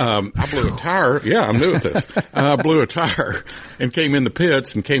 I blew a tire. Yeah, I'm new at this. I blew a tire and came in the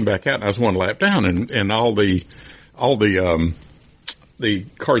pits and came back out, and I was 1 lap down, and all the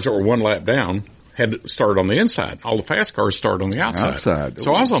cars that were 1 lap down had started on the inside. All the fast cars started on the outside.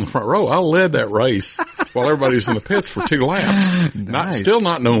 So I was on the front row. I led that race while everybody was in the pits for 2 laps. Nice. Still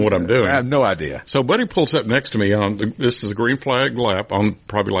not knowing what I'm doing. I have no idea. So Buddy pulls up next to me this is a green flag lap on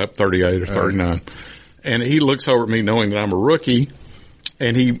probably lap 38 or 39. And he looks over at me knowing that I'm a rookie.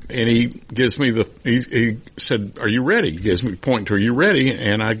 And he gives me he said, are you ready? He gives me a point to, are you ready?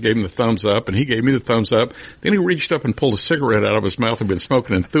 And I gave him the thumbs up, and he gave me the thumbs up. Then he reached up and pulled a cigarette out of his mouth and been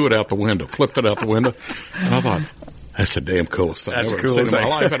smoking and threw it out the window, flipped it out the window. And I thought, That's the damn coolest thing I've ever cool seen in my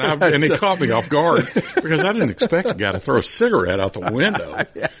life. And it caught me off guard because I didn't expect a guy to throw a cigarette out the window.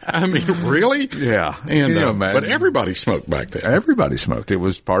 I mean, really? Yeah. And, but everybody smoked back then. Everybody smoked. It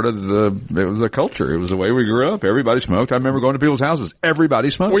was part of the culture. It was the way we grew up. Everybody smoked. I remember going to people's houses. Everybody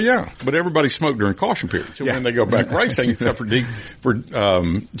smoked. Well, yeah, but everybody smoked during caution periods. So when they go back racing, except for J.D.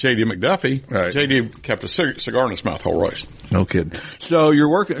 McDuffie, right. J.D. kept a cigar in his mouth whole race. No kidding. So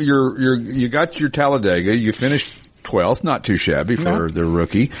you got your Talladega. You finished 12th, not too shabby for the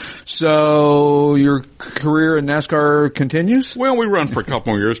rookie. So your career in NASCAR continues? Well, we run for a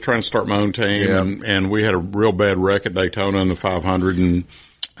couple more years trying to start my own team, and we had a real bad wreck at Daytona in the 500,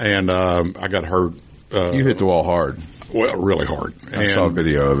 and I got hurt. You hit the wall hard. Well, really hard. I saw a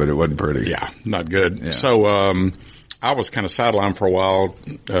video of it. It wasn't pretty. Yeah, not good. Yeah. So I was kind of sidelined for a while.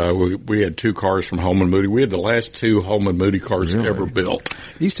 We had 2 cars from Holman Moody. We had the last 2 Holman Moody cars ever built.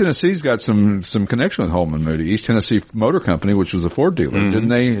 East Tennessee's got some connection with Holman Moody. East Tennessee Motor Company, which was a Ford dealer. Mm-hmm. Didn't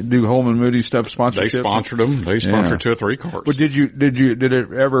they do Holman Moody stuff sponsorship? They sponsored them. They sponsored 2 or 3 cars. But did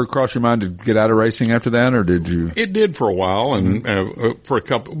it ever cross your mind to get out of racing after that, or did you? It did for a while and for a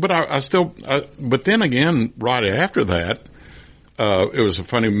couple, but I still but then again, right after that, it was a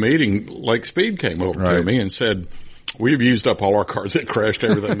funny meeting. Lake Speed came over to me and said, "We've used up all our cars. It crashed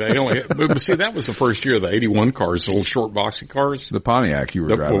everything. They only, but see, that was the first year of the 81 cars, the little short boxy cars. The Pontiac you were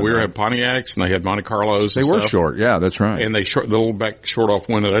driving. Well, we had Pontiacs and they had Monte Carlos. They were short. Yeah, that's right. And they the little back short off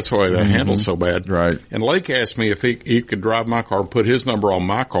window. That's why they handled so bad. Right. And Lake asked me if he could drive my car, put his number on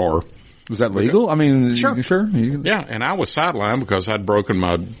my car. Was that legal? I mean, sure. You sure? Yeah. And I was sidelined because I'd broken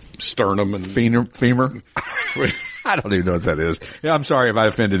my sternum and femur. I don't even know what that is. Yeah, I'm sorry if I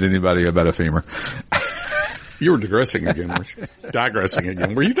offended anybody about a femur. You were digressing again, weren't you? Digressing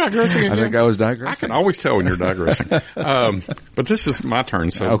again. Were you digressing again? I think I was digressing. I can always tell when you're digressing. But this is my turn,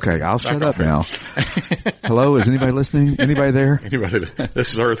 so. Okay, I'll shut up now. Hello, is anybody listening? Anybody there? Anybody?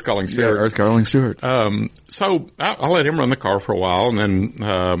 This is Earth Calling Stewart. Yeah, Earth Calling Stewart. So I let him run the car for a while, and then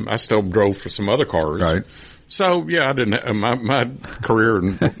I still drove for some other cars. Right. So yeah, I didn't. My career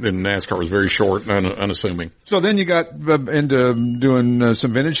in NASCAR was very short and unassuming. So then you got into doing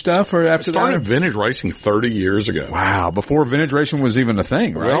some vintage stuff, or after that? I started vintage racing 30 years ago. Wow! Before vintage racing was even a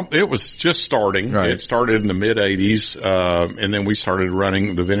thing, right? Well, it was just starting. Right. It started in the mid '80s, and then we started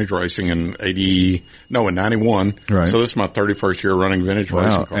running the vintage racing in '91. Right. So this is my 31st year running vintage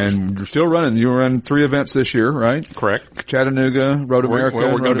racing cars. And you're still running. You run 3 events this year, right? Correct. Chattanooga, Road America.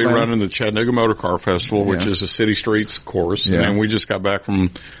 We're going to be running the Chattanooga Motor Car Festival, which is a city streets course, and we just got back from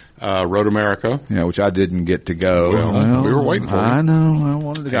Road America. Yeah, which I didn't get to go. Well, we were waiting for you. I know. I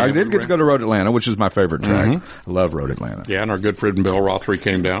wanted to go. I did get to go to Road Atlanta, which is my favorite track. Mm-hmm. I love Road Atlanta. Yeah, and our good friend Bill Rothery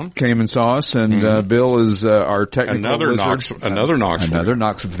came and saw us, and Bill is our technical another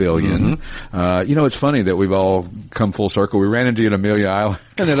Knoxvillian. Mm-hmm. It's funny that we've all come full circle. We ran into you at Amelia Island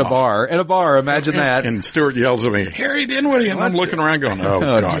at a bar. Imagine that. And Stuart yells at me, "Harry Dinwiddie," and I'm looking around going, "Oh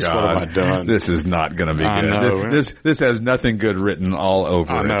gosh, God. What have I done? This is not going to be good. Know. This has nothing good written all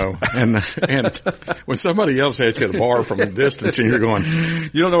over it." I know. And when somebody else hits you at a bar from a distance and you're going,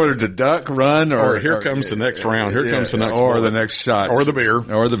 you don't know whether to duck, run, or here comes the next round. Here comes the next or the next shot. Or the beer.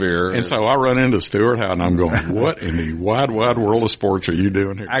 And so I run into Stuart Howe and I'm going, what in the wide world of sports are you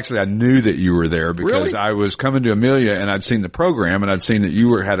doing here? Actually, I knew that you were there because I was coming to Amelia and I'd seen the program and I'd seen that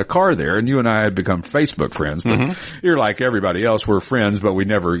you had a car there, and you and I had become Facebook friends. But you're like everybody else. We're friends, but we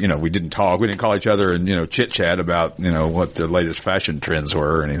never, we didn't talk. We didn't call each other and, chit chat about, what the latest fashion trends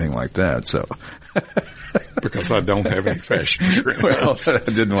were or anything like that. So. Because I don't have any fashion trends. Well, I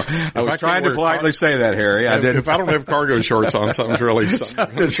didn't want. I was trying to politely say that, Harry. I didn't. If I don't have cargo shorts on, something's really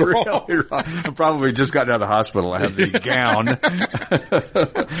wrong. I'm probably just got out of the hospital. I have the gown.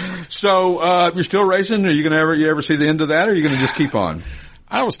 So, you're still racing? Are you going to ever see the end of that, or are you going to just keep on?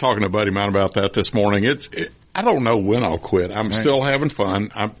 I was talking to a buddy of mine about that this morning. I don't know when I'll quit. I'm still having fun.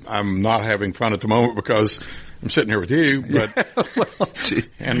 I'm not having fun at the moment because I'm sitting here with you, but,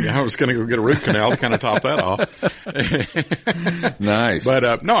 and I was going to go get a root canal to kind of top that off. Nice.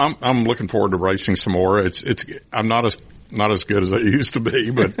 But, no, I'm looking forward to racing some more. I'm not as good as I used to be,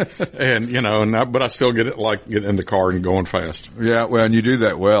 but, but I still get in the car and going fast. Yeah, well, and you do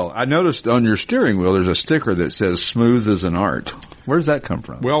that well. I noticed on your steering wheel there's a sticker that says smooth as an art. Where does that come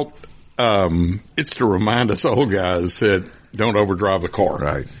from? Well, it's to remind us old guys that don't overdrive the car.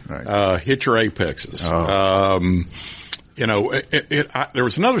 Right. Hit your apexes. Oh. There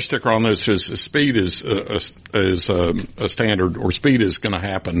was another sticker on this. Speed is a standard, or speed is going to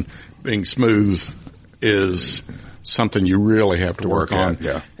happen. Being smooth is something you really have to work on.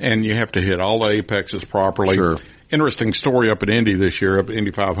 Yeah. And you have to hit all the apexes properly. Sure. Interesting story up at Indy this year, up at Indy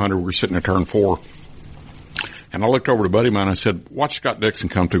 500. We're sitting at turn 4. And I looked over to a buddy of mine and I said, watch Scott Dixon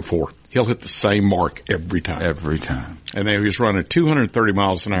come through 4. He'll hit the same mark every time. Every time. And then he was running 230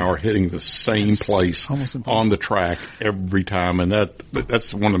 miles an hour, hitting the same place on the track every time. And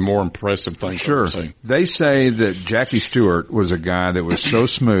that's one of the more impressive things Sure. I've seen. They say that Jackie Stewart was a guy that was so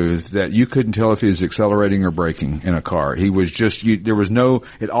smooth that you couldn't tell if he was accelerating or braking in a car. He was just, there was no,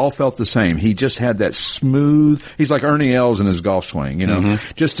 it all felt the same. He just had that smooth, he's like Ernie Els in his golf swing, you know,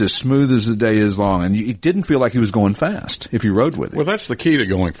 just as smooth as the day is long. And it didn't feel like he was going fast if you rode with him. Well, that's the key to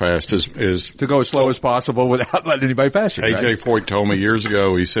going fast is to go as slow as possible without letting anybody pass you. AJ right? Foyt told me years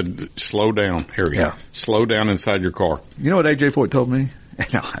ago, he said, slow down, Harry. Yeah. Slow down inside your car. You know what AJ Foyt told me?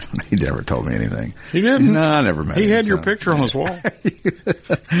 No, he never told me anything. He didn't? No, I never met him. He had your picture on his wall. All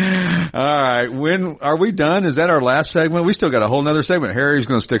right. When are we done? Is that our last segment? We still got a whole nother segment. Harry's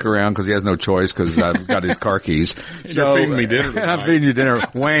going to stick around because he has no choice because I've got his car keys. You're feeding me dinner and I'm feeding you dinner.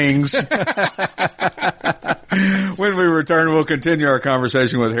 Wings. When we return, we'll continue our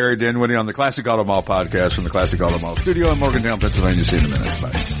conversation with Harry Dinwiddie on the Classic Auto Mall podcast from the Classic Auto Mall studio in Morgantown, Pennsylvania. See you in a minute.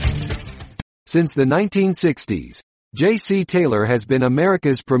 Bye. Since the 1960s, J.C. Taylor has been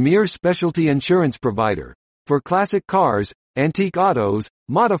America's premier specialty insurance provider for classic cars, antique autos,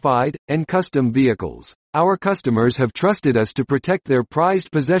 modified, and custom vehicles. Our customers have trusted us to protect their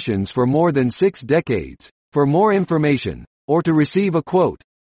prized possessions for more than 6 decades. For more information, or to receive a quote,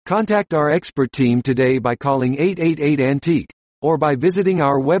 contact our expert team today by calling 888-ANTIQUE, or by visiting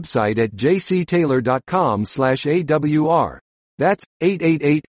our website at jctaylor.com/AWR. That's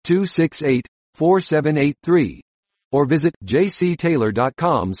 888-268-4783. Or visit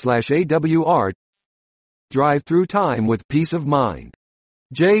jctaylor.com/AWR. Drive through time with peace of mind.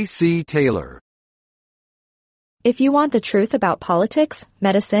 J.C. Taylor. If you want the truth about politics,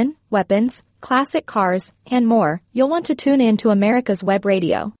 medicine, weapons, classic cars, and more, you'll want to tune in to America's Web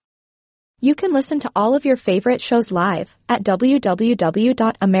Radio. You can listen to all of your favorite shows live at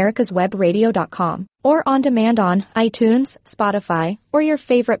www.americaswebradio.com or on demand on iTunes, Spotify, or your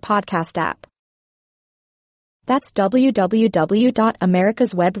favorite podcast app. That's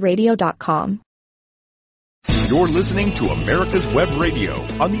www.americaswebradio.com. You're listening to America's Web Radio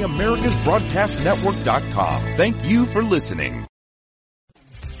on the AmericasBroadcastNetwork.com. Thank you for listening.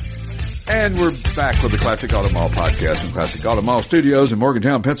 And we're back with the Classic Auto Mall podcast from Classic Auto Mall Studios in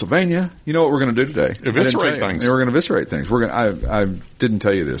Morgantown, Pennsylvania. You know what we're going to do today? Eviscerate things. We're going to eviscerate things. I didn't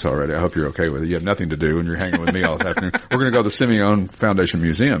tell you this already. I hope you're okay with it. You have nothing to do and you're hanging with me all this afternoon. We're going to go to the Simeone Foundation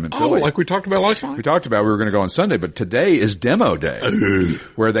Museum in Philly. Like we talked about last night? We talked about we were going to go on Sunday, but today is demo day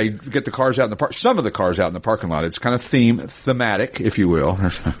where they get the cars out in the park, some of the cars out in the parking lot. It's kind of thematic, if you will.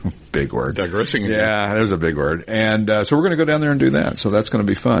 Big word. Digressing again. Yeah, there's a big word. And so we're going to go down there and do that. So that's going to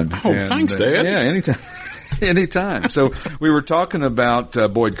be fun. Oh, thanks, Dad. Yeah, anytime. Anytime. So we were talking about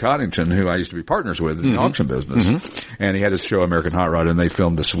Boyd Coddington, who I used to be partners with in the auction business, and he had his show American Hot Rod, and they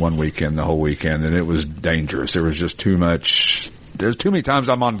filmed us one weekend, the whole weekend, and it was dangerous. There was just too much. There's too many times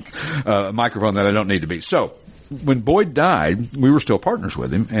I'm on a microphone that I don't need to be. So when Boyd died, we were still partners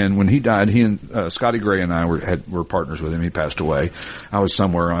with him, and when he died, he and Scotty Gray and I were partners with him. He passed away. I was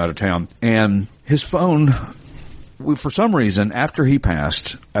somewhere out of town, and his phone. For some reason, after he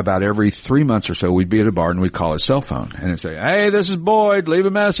passed, about every 3 months or so, we'd be at a bar and we'd call his cell phone and it'd say, "Hey, this is Boyd. Leave a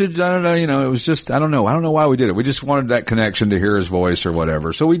message." I don't know. You know, it was just, I don't know why we did it. We just wanted that connection to hear his voice or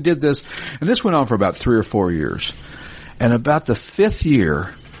whatever. So we did this, and this went on for about 3 or 4 years. And about the 5th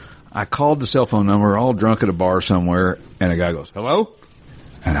year, I called the cell phone number, all drunk at a bar somewhere, and a guy goes, "Hello?"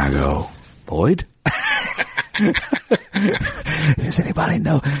 And I go, "Boyd?" Does anybody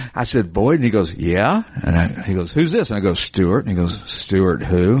know? I said, "Boyd," and he goes, "Yeah." And he goes, "Who's this?" And I go, "Stewart." And he goes, "Stewart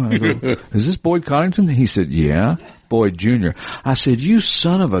who?" And I go, "Is this Boyd Coddington?" And he said, "Yeah." Boyd Jr. I said, "You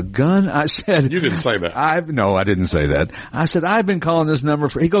son of a gun." I said, You didn't say that. No, I didn't say that. I said, "I've been calling this number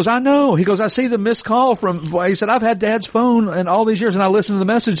for," he goes, "I know." He goes, "I see the missed call from," he said, "I've had Dad's phone and all these years and I listened to the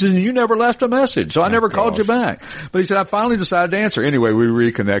messages and you never left a message. So I never called you back." But he said, "I finally decided to answer." Anyway, we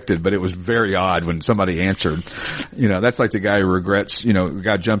reconnected, but it was very odd when somebody answered. You know, that's like the guy who regrets, you know, the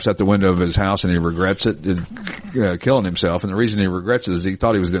guy jumps out the window of his house and he regrets it, killing himself. And the reason he regrets it is he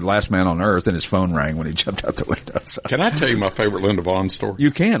thought he was the last man on earth and his phone rang when he jumped out the window. So. Can I tell you my favorite Linda Vaughn story?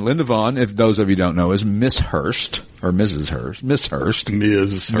 You can. Linda Vaughn, if those of you don't know, is Miss Hurst, or Mrs. Hurst. Miss Hurst.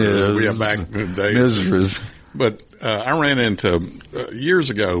 Ms. Hurst. We have back in the day. Mrs. But I ran into,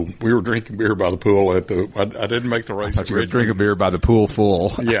 years ago, we were drinking beer by the pool at the, I didn't make the race at You were Richmond. drinking beer by the pool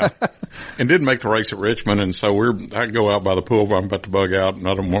full. Yeah. And didn't make the race at Richmond. And so I go out by the pool, but I'm about to bug out and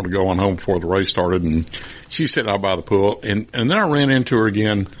I don't want to go on home before the race started. And she said out by the pool. And then I ran into her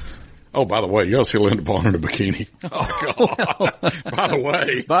again Oh, by the way, you'll see Linda Bond in a bikini. Oh, God. By the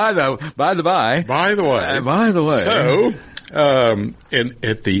way. By the way. So,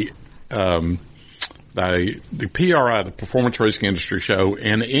 at the PRI, the Performance Racing Industry Show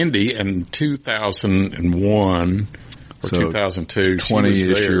in Indy in 2001 or 2002. 20-ish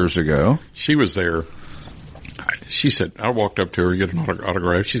years ago. She was there. She said, I walked up to her to get an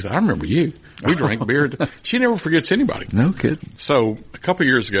autograph. She said, I remember you. We drank beer. She never forgets anybody. No kidding. So a couple of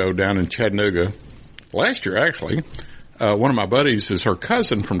years ago down in Chattanooga, last year actually, one of my buddies is her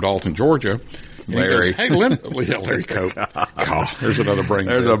cousin from Dalton, Georgia. Larry. Goes, hey, Larry Cope. God, there's another brain.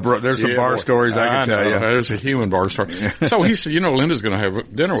 There's some bar stories I can tell you. There's a human bar story. So he said, Linda's going to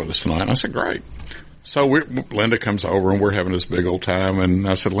have dinner with us tonight. And I said, great. So Linda comes over and we're having this big old time. And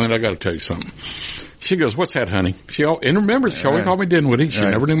I said, Linda, I got to tell you something. She goes, what's that, honey? And remember, she always called me Dinwiddie. She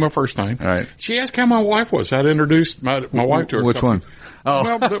never knew my first name. Right. She asked how my wife was. I'd introduced my wife to her. Which one? Oh.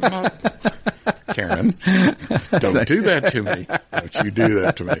 Well, Karen, don't do that to me. Don't you do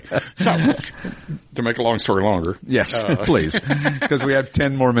that to me. So, to make a long story longer. Yes, please. Because we have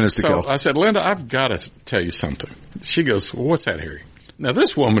 10 more minutes to go. I said, Linda, I've got to tell you something. She goes, well, what's that, Harry? Now,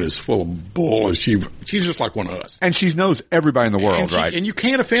 this woman is full of bull. She's just like one of us. And she knows everybody in the world, right? And you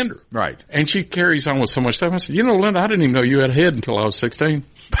can't offend her. Right. And she carries on with so much stuff. I said, Linda, I didn't even know you had a head until I was 16.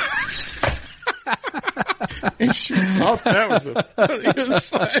 And she thought that was the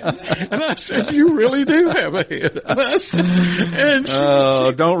funniest thing. And I said, you really do have a head.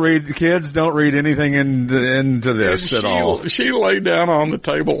 Don't read anything into this at all. She laid down on the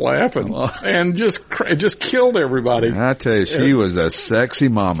table laughing and just killed everybody. I tell you, she was a sexy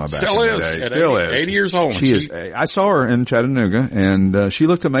mama back in the day. Still is. 80 years old. She is. I saw her in Chattanooga and she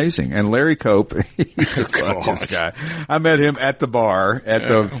looked amazing. And Larry Cope, he's the funniest guy. I met him at the bar at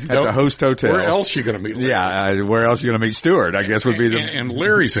the Host Hotel. Where else are you going to meet Larry? Yeah, where else are you going to meet Stewart? I guess would be the. And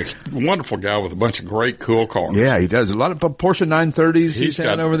Larry's a wonderful guy with a bunch of great, cool cars. Yeah, he does. A lot of Porsche 930s he's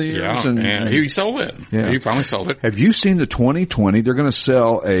had over the years. Yeah, and he sold it. Yeah. He finally sold it. Have you seen the 2020? They're going to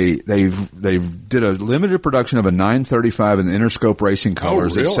sell they've did a limited production of a 935 in the Interscope Racing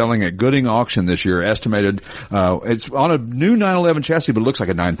colors. Really? It's selling at Gooding Auction this year. Estimated, it's on a new 911 chassis, but it looks like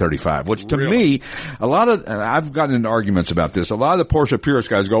a 935, which to me, I've gotten into arguments about this. A lot of the Porsche purist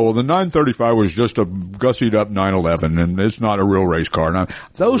guys go, well, the 935 was just a gussied up 911 and it's not a real race car. Now,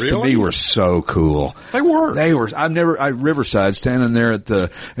 those to me were so cool. They were. Riverside, standing there at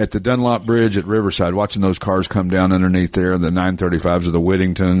the Dunlop Bridge at Riverside, watching those cars come down underneath there, the 935s of the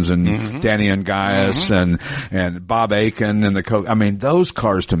Whittingtons and Danny and Gaius and Bob Aiken and the Coke. I mean, those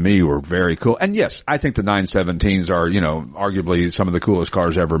cars to me were very cool. And yes, I think the 917s are, arguably some of the coolest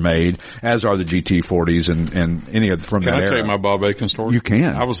cars ever made, as are the GT40s and any of from that era. Can I tell you my Bob Aiken story? You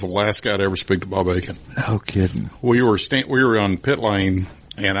can. I was the last guy to ever speak to Bob Aiken. No kidding. We were on pit lane.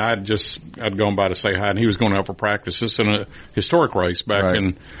 And I'd gone by to say hi, and he was going out for practice. This in a historic race back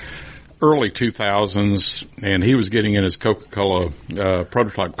in early 2000s, and he was getting in his Coca-Cola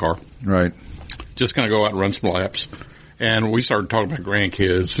prototype car. Right. Just going to go out and run some laps. And we started talking about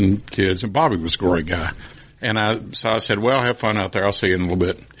grandkids and kids, and Bobby was a great guy. And so I said, well, have fun out there. I'll see you in a little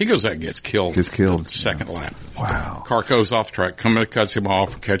bit. He goes out and gets killed. Second lap. Wow. Car goes off the track, cuts him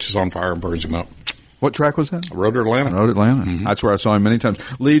off, catches on fire, and burns him up. What track was that? Road to Atlanta. Mm-hmm. That's where I saw him many times.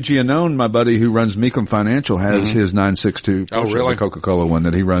 Lee Giannone, my buddy who runs Mecum Financial, has his 962 really? Coca-Cola one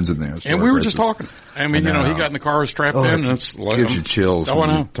that he runs in there. And we were just talking. I mean, he got in the car strapped in. It gives you chills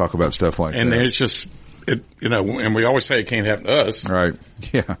when you talk about stuff like that. And it's just, and we always say it can't happen to us. Right.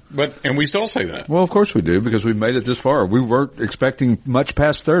 Yeah. And we still say that. Well, of course we do, because we made it this far. We weren't expecting much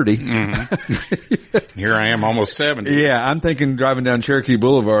past 30. Mm-hmm. Here I am, almost 70. Yeah, I'm thinking driving down Cherokee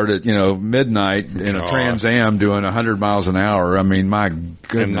Boulevard at, midnight in a Trans Am doing 100 miles an hour. I mean, my goodness.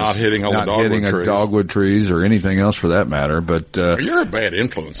 And not hitting dogwood trees or anything else for that matter. But, you're a bad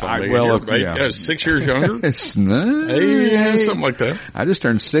influence on me. 6 years younger? Something like that. I just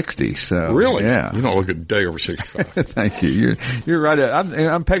turned 60, so. Really? Yeah. You don't look a day over 65. Thank you. You're right.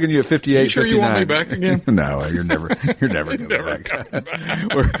 I'm pegging you at 58, you sure 59. You want me back again? No, you're never going back.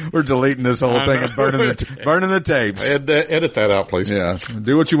 We're deleting this whole thing and burning the tapes. Edit that out, please. Yeah.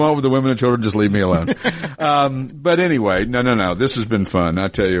 Do what you want with the women and children. Just leave me alone. But anyway, no. This has been fun. I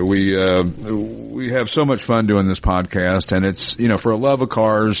tell you, we have so much fun doing this podcast, and it's, for a love of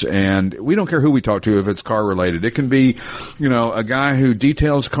cars, and we don't care who we talk to if it's car related. It can be, a guy who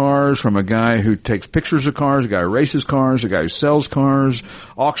details cars from a guy who takes pictures of cars, a guy who races cars, a guy who sells cars,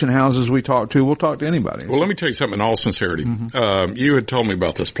 auction houses we talk to. We'll talk to anybody. Well, let me tell you something in all sincerity. Mm-hmm. You had told me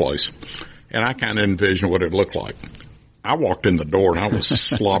about this place, and I kind of envisioned what it looked like. I walked in the door and I was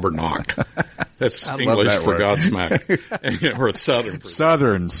slobber knocked. That's I love English that for word. Godsmack. Or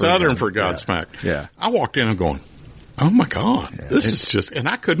Southern. Southern For Godsmack. Yeah. I walked in and going, oh my God, this is just, and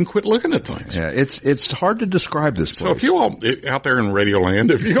I couldn't quit looking at things. Yeah, it's hard to describe this place. So if you all out there in Radio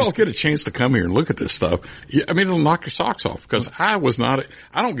Land, if you all get a chance to come here and look at this stuff, I mean, it'll knock your socks off because I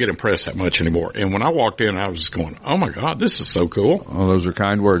don't get impressed that much anymore. And when I walked in, I was just going, oh my God, this is so cool. Oh, those are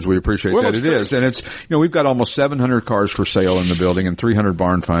kind words. We appreciate that. It is. And it's, we've got almost 700 cars for sale in the building and 300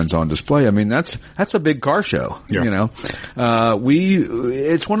 barn finds on display. I mean, that's a big car show,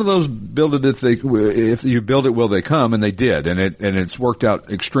 it's one of those build it if you build it, will they come? And they did. And it's worked out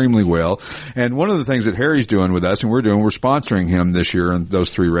extremely well. And one of the things that Harry's doing with us and we're sponsoring him this year in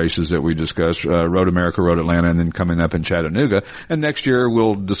those 3 races that we discussed, Road America, Road Atlanta, and then coming up in Chattanooga. And next year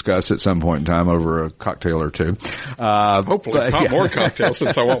we'll discuss at some point in time over a cocktail or two. Hopefully more cocktails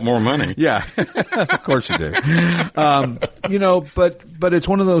since I want more money. Yeah. Of course you do. But it's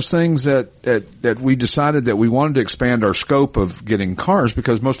one of those things that we decided that we wanted to expand our scope of getting cars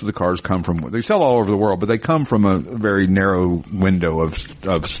because most of the cars they sell all over the world, but they come from a very narrow window of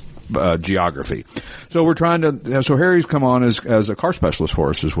geography. So we're so Harry's come on as a car specialist for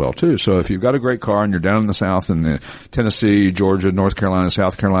us as well too. So if you've got a great car and you're down in the South in the Tennessee, Georgia, North Carolina,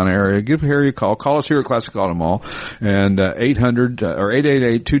 South Carolina area, give Harry a call. Call us here at Classic Auto Mall and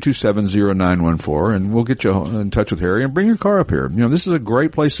 888-227-0914 and we'll get you in touch with Harry and bring your car up here. This is a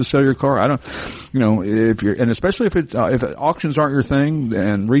great place to sell your car. Especially if auctions aren't your thing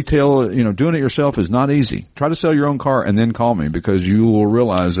and retail, doing it yourself is not easy. Try to sell your own car and then call me because you will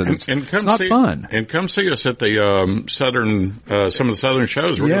realize that it's not fun. And come see us at the some of the Southern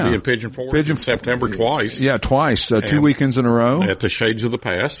shows. We're going to be in Pigeon Forge in September twice. Yeah, twice. 2 weekends in a row. At the Shades of the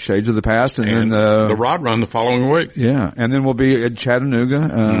Past. And then the Rod Run the following week. Yeah, and then we'll be at Chattanooga,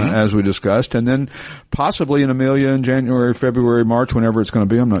 as we discussed, and then possibly in Amelia in January, February, March, whenever it's going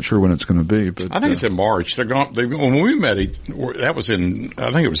to be. I'm not sure when it's going to be. But I think it's in March. When we met, that was I think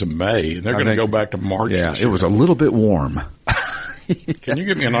it was in May. They're going to go back to March. Yeah, it was a little bit warm. Can you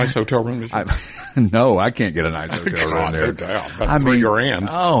get me a nice hotel room? No, I can't get a nice hotel room there. No doubt. About $3,000.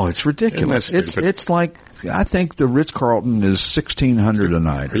 Oh, it's ridiculous. It's like, I think the Ritz-Carlton is $1,600 a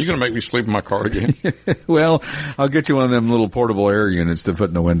night. Are you going to make me sleep in my car again? Well, I'll get you one of them little portable air units to put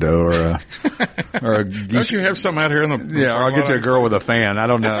in the window or a Don't you have some out here in the Yeah, or I'll get you a girl with a fan. I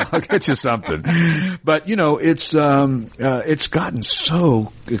don't know. I'll get you something. But it's gotten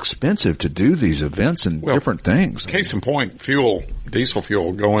so expensive to do these events and different things. Case in point, diesel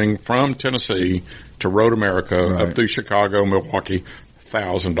fuel going from Tennessee to Road America up through Chicago, Milwaukee,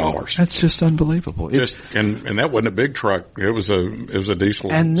 $1,000. That's just unbelievable. And that wasn't a big truck. It was a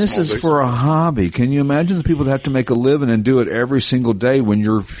diesel. And this is for a hobby. Can you imagine the people that have to make a living and do it every single day when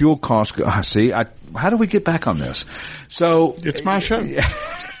your fuel costs go, how do we get back on this? So it's my show.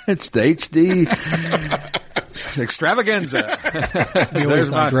 It's the HD extravaganza. We always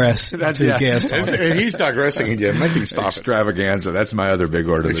digress. That's guest. He's digressing again. Make him stop. Extravaganza. That's my other big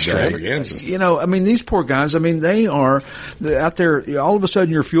word of the day. Extravaganza. These poor guys, they are out there. All of a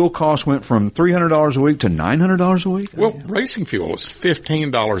sudden your fuel cost went from $300 a week to $900 a week. Well, racing fuel is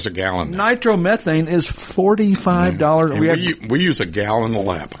 $15 a gallon. Nitromethane is $45. We use a gallon a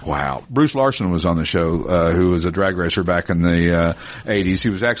lap. Wow. Bruce Larson was on the show, who was a drag racer back in the 80s. He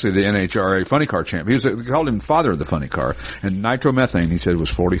was actually the NHRA funny car champ. They called him father of the funny car. And nitromethane, he said,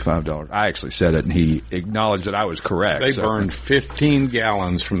 was $45. I actually said it, and he acknowledged that I was correct. They burned 15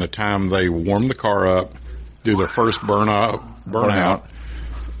 gallons from the time they warm the car up, do their first burnout,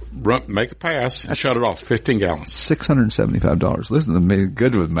 make a pass, and shut it off. 15 gallons. $675. Listen to me,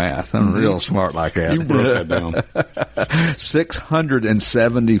 good with math. I'm real smart like that. You broke that down.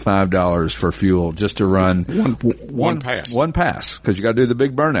 $675 for fuel just to run one pass. One pass, because you got to do the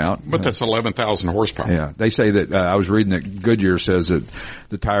big burnout. But that's 11,000 horsepower. Yeah, they say that. I was reading that Goodyear says that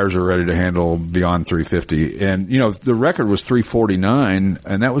the tires are ready to handle beyond 350, and the record was 349,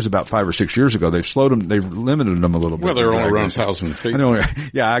 and that was about 5 or 6 years ago. They've slowed them. They've limited them a little bit. Well, they're only around 1,000 feet.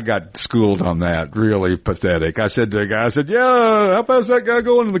 I got schooled on that. Really pathetic. I said to the guy, yeah, how fast that guy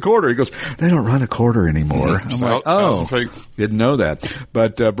going in the quarter? He goes, they don't run a quarter anymore. I'm like, didn't know that.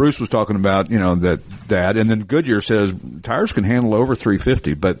 But Bruce was talking about, that, and then Goodyear says tires can handle over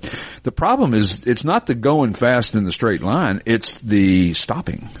 350. But the problem is, it's not the going fast in the straight line; it's the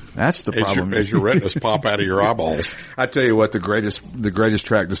stopping. That's the problem. As your retinas pop out of your eyeballs. I tell you what, the greatest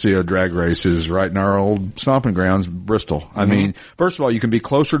track to see a drag race is right in our old stomping grounds, Bristol. I mean, first of all, you can be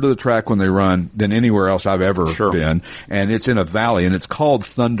closer to the track when they run than anywhere else I've ever been. And it's in a valley, and it's called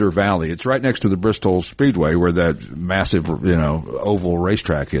Thunder Valley. It's right next to the Bristol Speedway where that massive, oval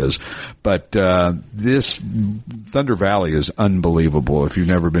racetrack is. But, this Thunder Valley is unbelievable. If you've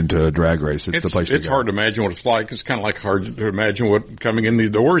never been to a drag race, it's the place to go. It's hard to imagine what it's like. It's kind of like hard to imagine what coming in the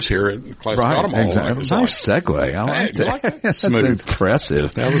doors here at Classic Auto Mall. Exactly. Nice segue. I like that. That's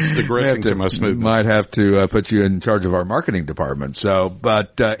impressive. That was digressing to my smoothness. Might have to put you in charge of our marketing department. So,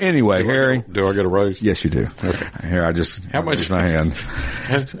 but anyway, Harry. Do I get a raise? Yes, you do. Okay. Here, I just raised my hand.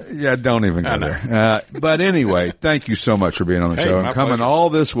 Yeah, don't even go there. But anyway, thank you so much for being on the show and coming all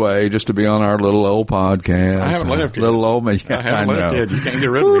this way just to be on our little old podcast. I haven't left yet. Little old me. Yeah, I haven't left yet. You can't get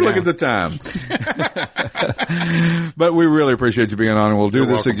rid of me now. Look at the time. But we really appreciate you being on, and we'll do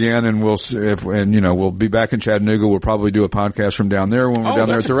this again, and we'll be back in Chattanooga. We'll probably do a podcast from down there when we're down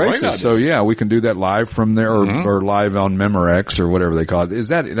there at the races. So yeah, we can do that live from there or live on Memorex or whatever they call it.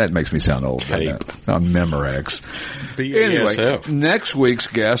 That makes me sound old. On Memorex. Anyway, next week's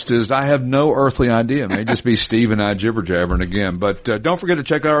guest is, I have no earthly idea. It may just be Steve and I jibber jabbering again. But don't forget to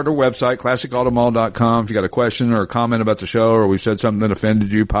check out our website, classicautomall.com. If you got a question or a comment about the show, or we said something that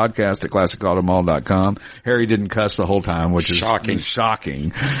offended you, podcast at classicautomall.com. Harry didn't cuss the whole time, which is shocking.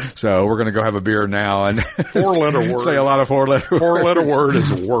 So we're going to go have a beer now and 4-letter word. Say a lot of 4-letter word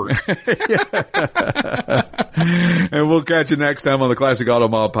is work. And we'll catch you next time on the Classic Auto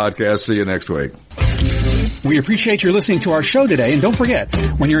Mall podcast. See you next week. We appreciate your listening to our show today, and don't forget,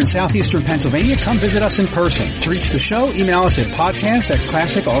 when you're in southeastern Pennsylvania, come visit us in person. To reach the show, email us at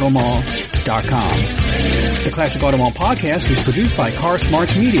podcast@classicautomall.com. The Classic Auto Mall podcast is produced by Car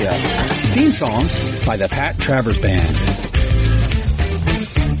Smarts Media. Theme song by the Pat Travers Band.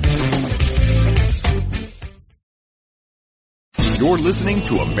 You're listening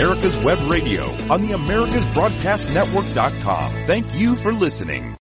to America's Web Radio on the AmericasBroadcastNetwork.com. Thank you for listening.